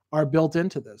are built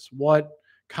into this? What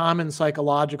common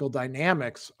psychological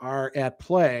dynamics are at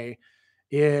play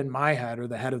in my head or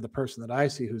the head of the person that I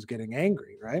see who's getting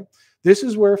angry, right? This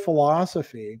is where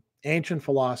philosophy, ancient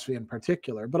philosophy in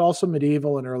particular, but also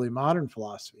medieval and early modern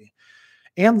philosophy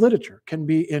and literature can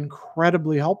be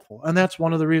incredibly helpful. And that's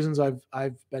one of the reasons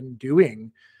I've been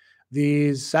doing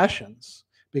these sessions,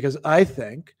 because I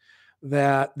think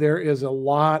that there is a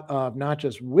lot of not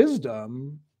just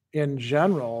wisdom in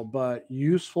general, but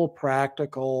useful,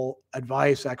 practical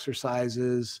advice,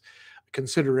 exercises,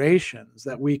 considerations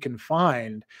that we can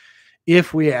find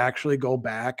if we actually go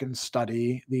back and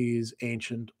study these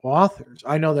ancient authors.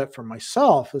 I know that for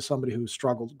myself, as somebody who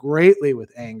struggled greatly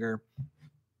with anger,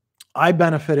 I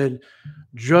benefited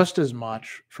just as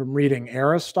much from reading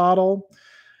Aristotle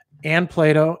and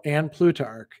Plato and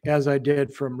Plutarch as I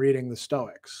did from reading the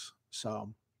Stoics.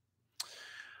 So,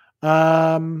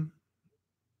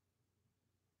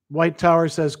 White Tower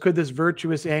says, could this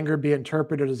virtuous anger be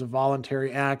interpreted as a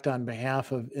voluntary act on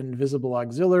behalf of invisible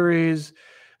auxiliaries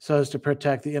so as to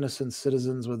protect the innocent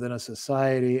citizens within a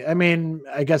society? I mean,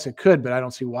 I guess it could, but I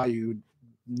don't see why you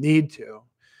need to.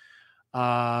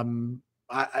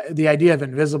 the idea of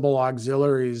invisible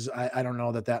auxiliaries, I don't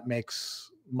know that that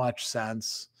makes much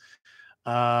sense.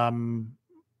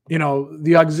 You know,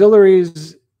 the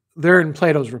auxiliaries, they're in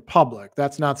Plato's Republic.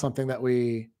 That's not something that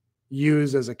we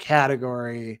use as a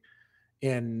category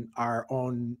in our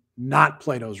own not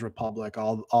Plato's Republic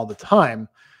all the time.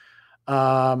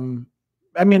 I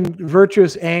mean,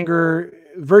 virtuous anger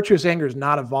is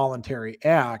not a voluntary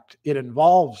act. It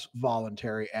involves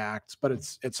voluntary acts, but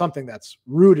it's something that's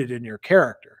rooted in your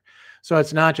character. So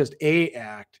it's not just a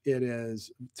act. It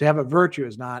is, to have a virtue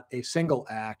is not a single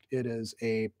act. It is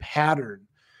a pattern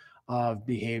of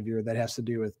behavior that has to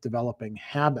do with developing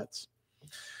habits.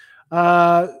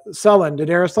 Sullen, did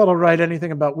Aristotle write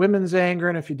anything about women's anger?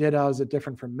 And if he did, how is it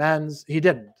different from men's? He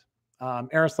didn't.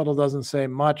 Aristotle doesn't say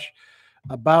much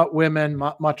about women.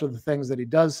 Much of the things that he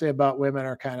does say about women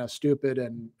are kind of stupid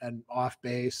and off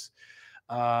base.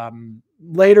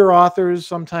 Later authors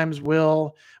sometimes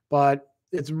will, but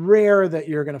it's rare that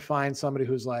you're going to find somebody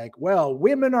who's like, well,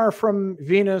 women are from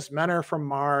Venus, men are from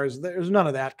Mars. There's none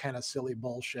of that kind of silly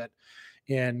bullshit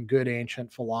in good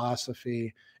ancient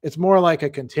philosophy. It's more like a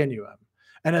continuum.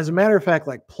 And as a matter of fact,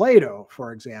 like Plato,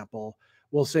 for example,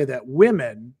 will say that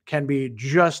women can be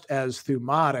just as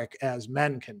thumotic as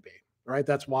men can be, right?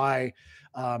 That's why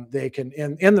they can,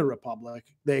 in the Republic,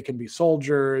 they can be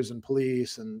soldiers and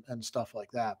police and stuff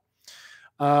like that.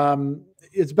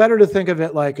 It's better to think of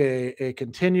it like a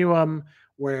continuum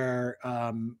where,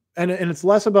 and it's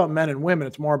less about men and women.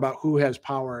 It's more about who has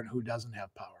power and who doesn't have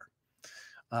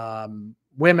power.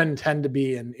 Women tend to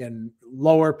be in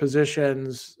lower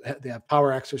positions. They have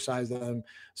power exercised on them.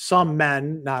 Some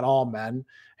men, not all men,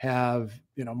 have,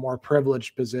 you know, more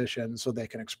privileged positions, so they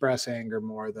can express anger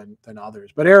more than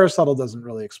others. But Aristotle doesn't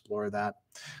really explore that.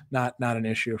 Not an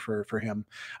issue for him.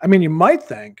 I mean, you might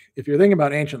think, if you're thinking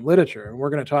about ancient literature, and we're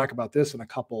going to talk about this in a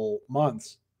couple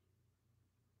months,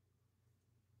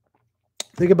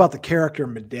 think about the character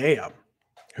Medea,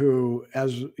 who,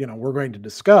 as you know, we're going to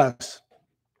discuss,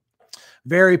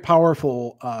 very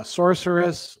powerful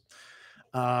sorceress.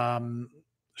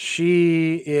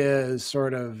 She is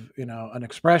sort of, you know, an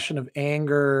expression of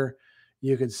anger,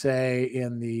 you could say,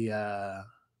 in the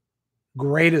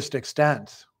greatest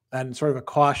extent, and sort of a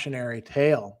cautionary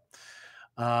tale,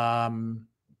 you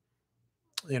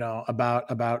know,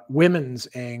 about women's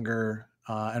anger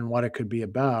and what it could be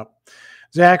about.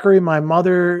 Zachary, my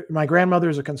grandmother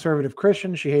is a conservative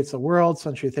Christian. She hates the world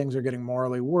since she thinks they're getting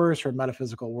morally worse. Her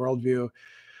metaphysical worldview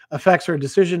affects her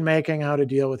decision-making, how to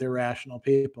deal with irrational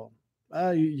people.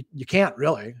 You can't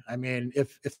really. I mean,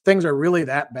 if things are really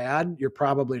that bad, you're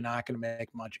probably not going to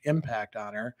make much impact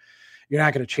on her. You're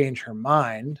not going to change her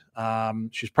mind.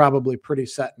 She's probably pretty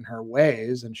set in her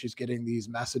ways, and she's getting these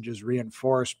messages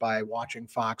reinforced by watching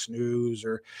Fox News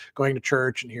or going to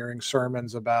church and hearing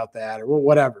sermons about that or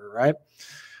whatever, right?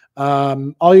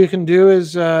 All you can do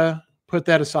is put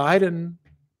that aside and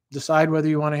decide whether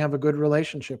you want to have a good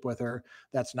relationship with her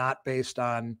that's not based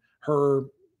on her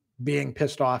being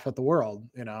pissed off at the world.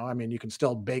 You know, I mean, you can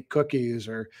still bake cookies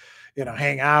or, you know,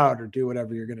 hang out or do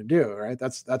whatever you're going to do, right?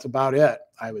 That's about it,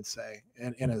 I would say,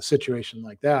 in a situation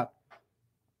like that.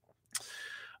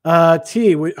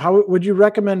 How would you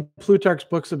recommend Plutarch's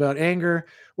books about anger?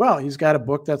 Well, he's got a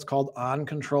book that's called On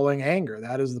Controlling Anger.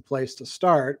 That is the place to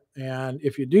start. And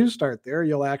if you do start there,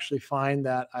 you'll actually find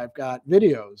that I've got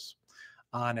videos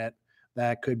on it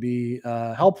that could be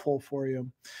helpful for you.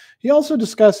 He also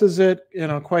discusses it, you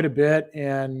know, quite a bit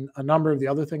in a number of the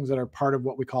other things that are part of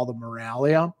what we call the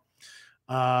moralia.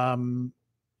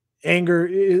 Anger,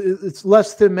 it's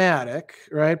less thematic,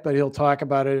 right? But he'll talk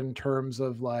about it in terms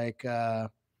of like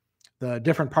the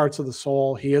different parts of the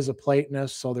soul. He is a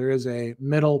Platonist, so there is a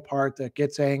middle part that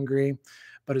gets angry,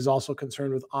 but is also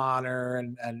concerned with honor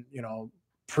and you know,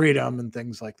 freedom and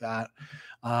things like that.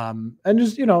 And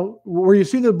just, you know, where you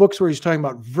see the books where he's talking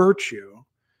about virtue,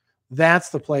 that's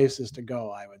the places to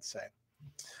go, I would say.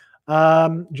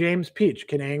 James Peach,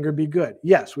 can anger be good?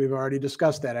 Yes, we've already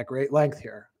discussed that at great length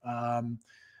here.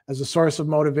 As a source of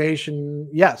motivation,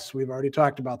 yes, we've already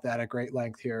talked about that at great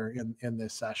length here in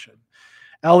this session.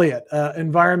 Elliot,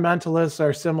 environmentalists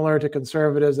are similar to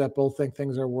conservatives that both think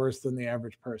things are worse than the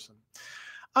average person.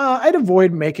 I'd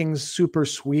avoid making super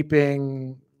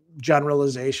sweeping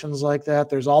generalizations like that.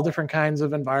 There's all different kinds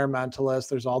of environmentalists.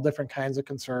 There's all different kinds of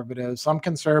conservatives. Some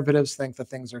conservatives think that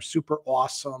things are super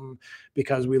awesome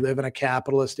because we live in a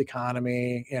capitalist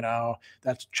economy, you know,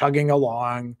 that's chugging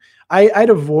along. I'd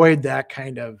avoid that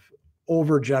kind of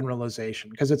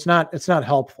overgeneralization because it's not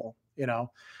helpful, you know.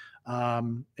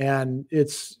 And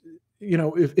it's, you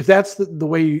know, if that's the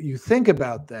way you think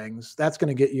about things, that's going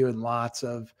to get you in lots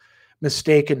of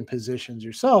mistaken positions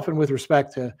yourself. And with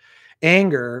respect to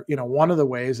anger, one of the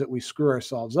ways that we screw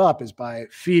ourselves up is by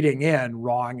feeding in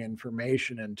wrong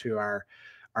information into our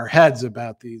heads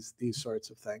about these sorts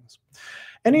of things.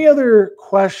 Any other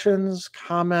questions,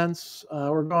 comments?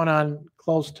 We're going on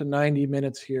close to 90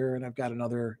 minutes here, and I've got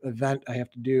another event I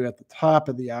have to do at the top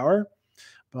of the hour,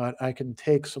 but I can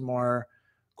take some more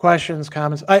questions,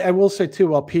 comments. I will say too,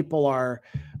 while people are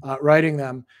writing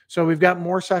them, so we've got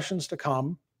more sessions to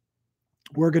come.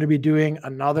 We're going to be doing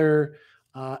another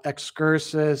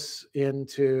excursus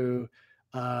into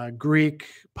Greek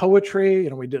poetry.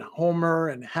 We did Homer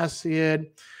and Hesiod.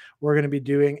 We're going to be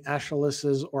doing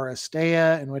Aeschylus's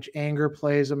Oresteia, in which anger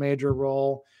plays a major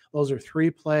role. Those are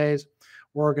 3 plays.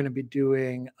 We're going to be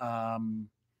doing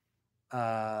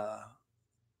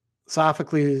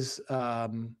Sophocles'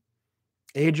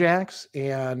 Ajax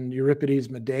and Euripides'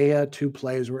 Medea, 2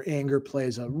 plays where anger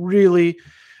plays a really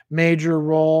major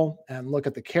role. And look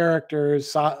at the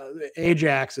characters.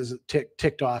 Ajax is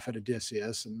ticked off at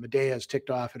Odysseus, and Medea is ticked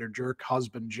off at her jerk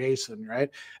husband Jason, right?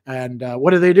 And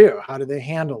what do? How do they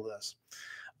handle this?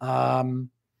 And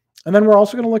then we're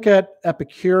also going to look at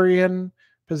Epicurean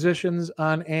positions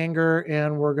on anger,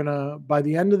 and we're going to, by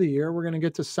the end of the year, we're going to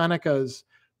get to Seneca's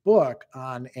book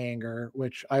on anger,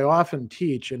 which I often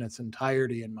teach in its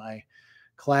entirety in my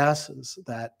classes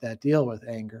that deal with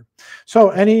anger. So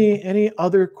any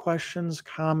other questions,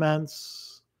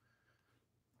 comments?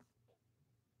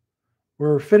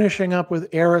 We're finishing up with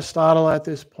Aristotle at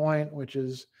this point, which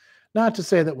is not to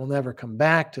say that we'll never come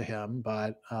back to him,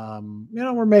 but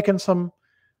we're making some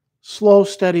slow,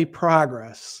 steady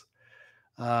progress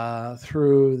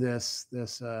through this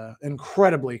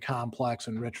incredibly complex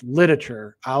and rich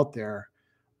literature out there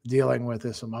dealing with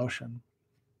this emotion.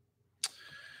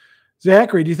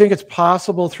 Zachary, do you think it's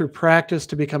possible through practice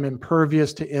to become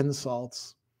impervious to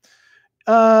insults?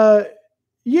 Yeah,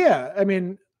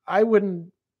 I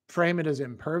wouldn't frame it as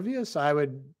impervious. I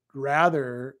would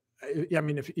rather,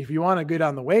 if you want to get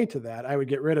on the way to that, I would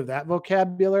get rid of that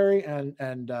vocabulary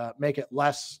and make it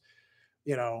less,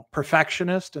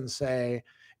 perfectionist, and say,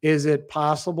 is it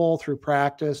possible through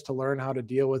practice to learn how to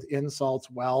deal with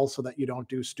insults well so that you don't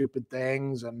do stupid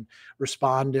things and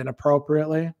respond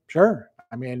inappropriately? Sure.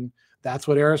 That's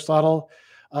what Aristotle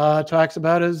talks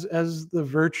about as the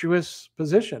virtuous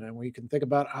position. And we can think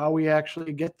about how we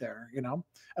actually get there, and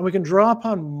we can draw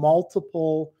upon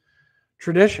multiple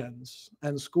traditions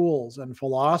and schools and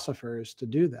philosophers to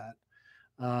do that.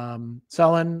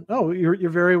 Selin, you're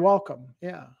very welcome.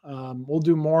 Yeah. We'll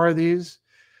do more of these.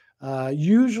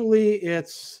 Usually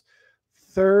it's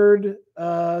 3rd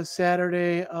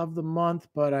Saturday of the month,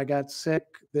 but I got sick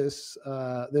this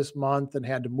month and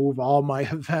had to move all my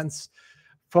events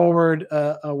forward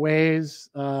a ways.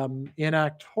 In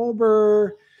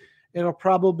October, it'll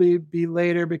probably be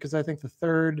later, because I think the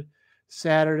 3rd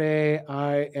Saturday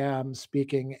I am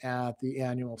speaking at the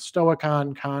annual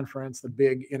Stoicon conference, the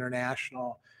big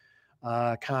international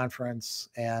conference,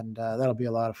 and that'll be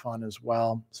a lot of fun as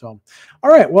well. So,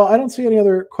 all right. Well, I don't see any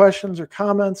other questions or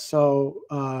comments. So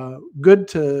good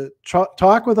to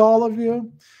talk with all of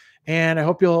you, and I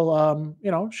hope you'll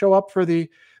show up for the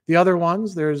other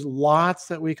ones. There's lots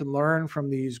that we can learn from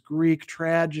these Greek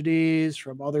tragedies,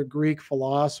 from other Greek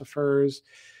philosophers,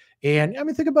 and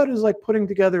think about it as like putting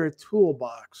together a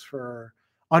toolbox for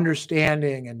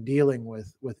understanding and dealing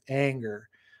with anger.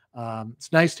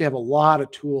 It's nice to have a lot of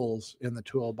tools in the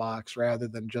toolbox rather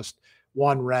than just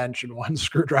one wrench and one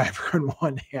screwdriver and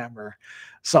one hammer.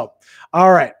 So,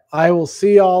 all right. I will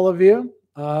see all of you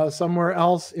somewhere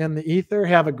else in the ether.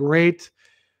 Have a great,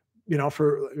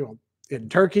 in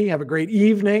Turkey, have a great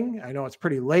evening. I know it's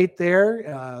pretty late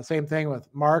there. Same thing with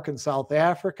Mark in South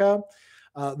Africa.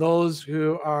 Those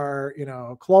who are,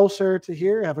 closer to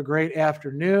here, have a great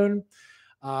afternoon.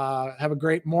 Have a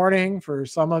great morning for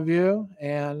some of you,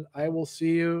 and I will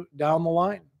see you down the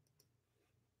line.